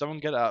up. Someone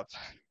get it up.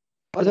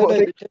 I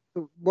don't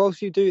know.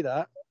 Whilst you do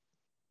that,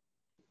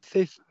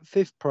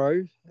 Fifth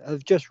Pro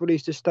have just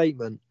released a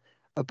statement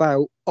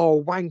about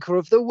wanker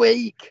of the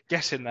week.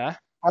 Get in there.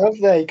 Have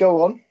they?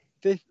 Go on.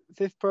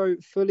 Fifth Pro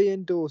fully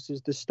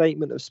endorses the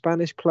statement of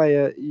Spanish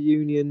Player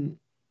Union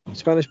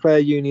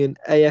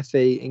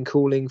AFE in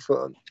calling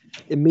for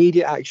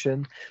immediate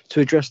action to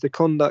address the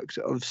conduct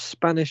of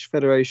Spanish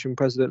Federation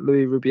President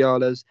Luis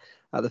Rubiales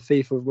at the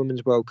FIFA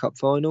Women's World Cup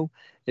final.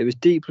 It was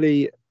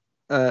deeply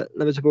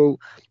lamentable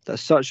that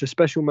such a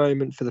special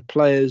moment for the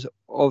players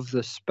of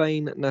the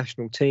Spain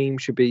national team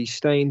should be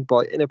stained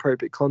by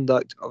inappropriate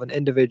conduct of an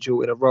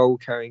individual in a role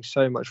carrying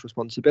so much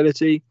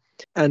responsibility,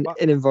 and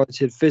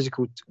uninvited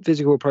physical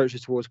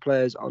approaches towards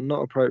players are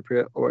not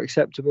appropriate or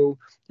acceptable,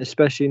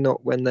 especially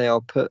not when they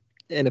are put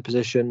in a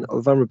position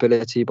of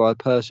vulnerability by a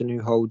person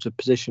who holds a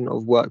position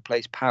of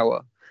workplace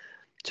power.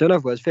 So in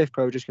other words,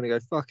 FIFPro are just going to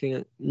go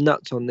fucking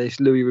nuts on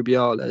this Luis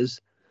Rubiales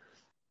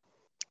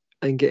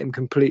and get him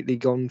completely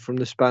gone from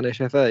the Spanish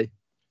FA.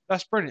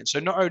 That's brilliant.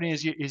 So not only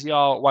is he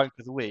our wanker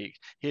of the week,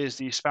 he is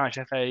the Spanish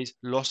FA's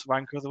lost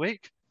wanker of the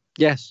week.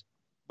 Yes.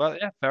 Well,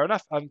 yeah, fair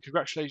enough.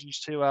 Congratulations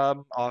to I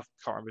can't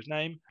remember his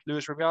name,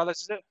 Luis Rubiales,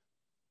 is it?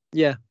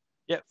 Yeah.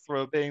 Yeah,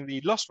 for being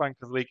the lost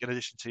wanker of the week in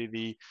addition to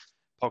the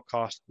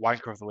podcast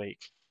wanker of the week.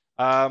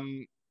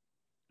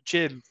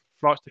 Jim,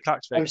 flights to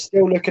Klaksvik. I'm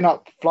still looking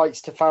up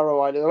flights to Faroe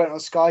Islands. I went on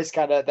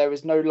Skyscanner. There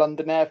was no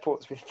London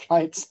airports with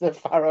flights to the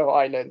Faroe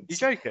Islands. You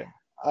joking?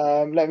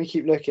 Let me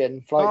keep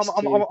looking. Flights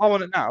I'm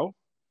on it now.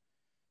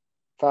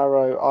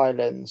 Faroe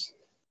Islands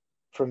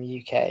from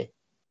UK.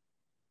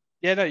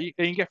 Yeah, no, you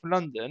can get from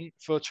London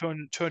for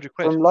 200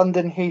 quid. From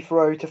London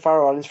Heathrow to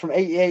Faroe Islands from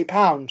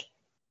 £88.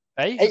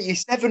 Hey?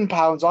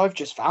 £87 I've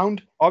just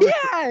found.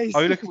 Yes!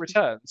 Are you looking at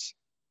returns?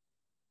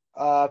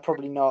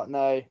 Probably not,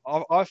 no.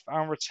 I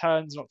found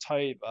returns in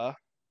October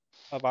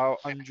about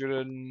 100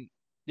 and...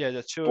 Yeah,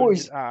 the 200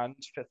 Boys, and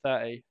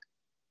 30.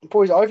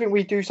 Boys, I think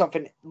we do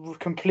something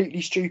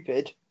completely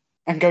stupid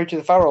and go to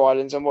the Faroe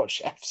Islands and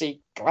watch FC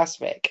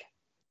Klaksvik.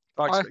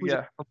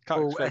 Yeah.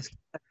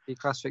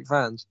 Klaksvik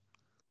fans.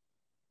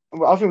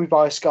 Well, I think we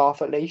buy a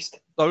scarf at least.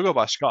 Oh, we've got to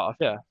buy a scarf,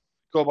 yeah.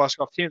 Got to buy a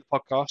scarf. Team of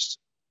the podcast,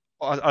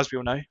 as we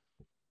all know.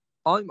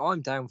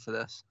 I'm down for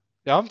this.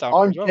 Yeah, I'm down.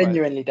 I'm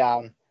genuinely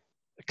down.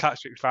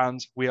 Klaksvik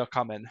fans, we are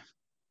coming.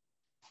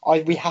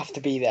 We have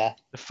to be there.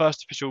 The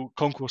first official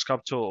Concourse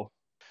Club tour.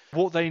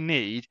 What they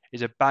need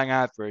is a bang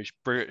average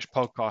British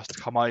podcast to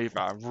come over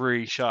and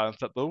really show them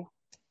football.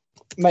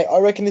 Mate, I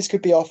reckon this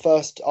could be our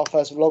first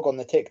vlog on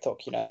the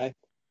TikTok, you know.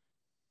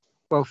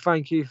 Well,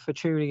 thank you for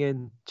tuning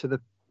in to the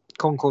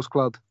Concourse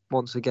Club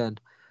once again.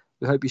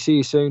 We hope you see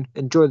you soon.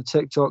 Enjoy the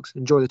TikToks,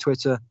 enjoy the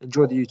Twitter,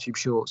 enjoy the YouTube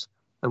shorts,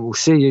 and we'll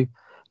see you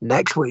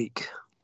next week.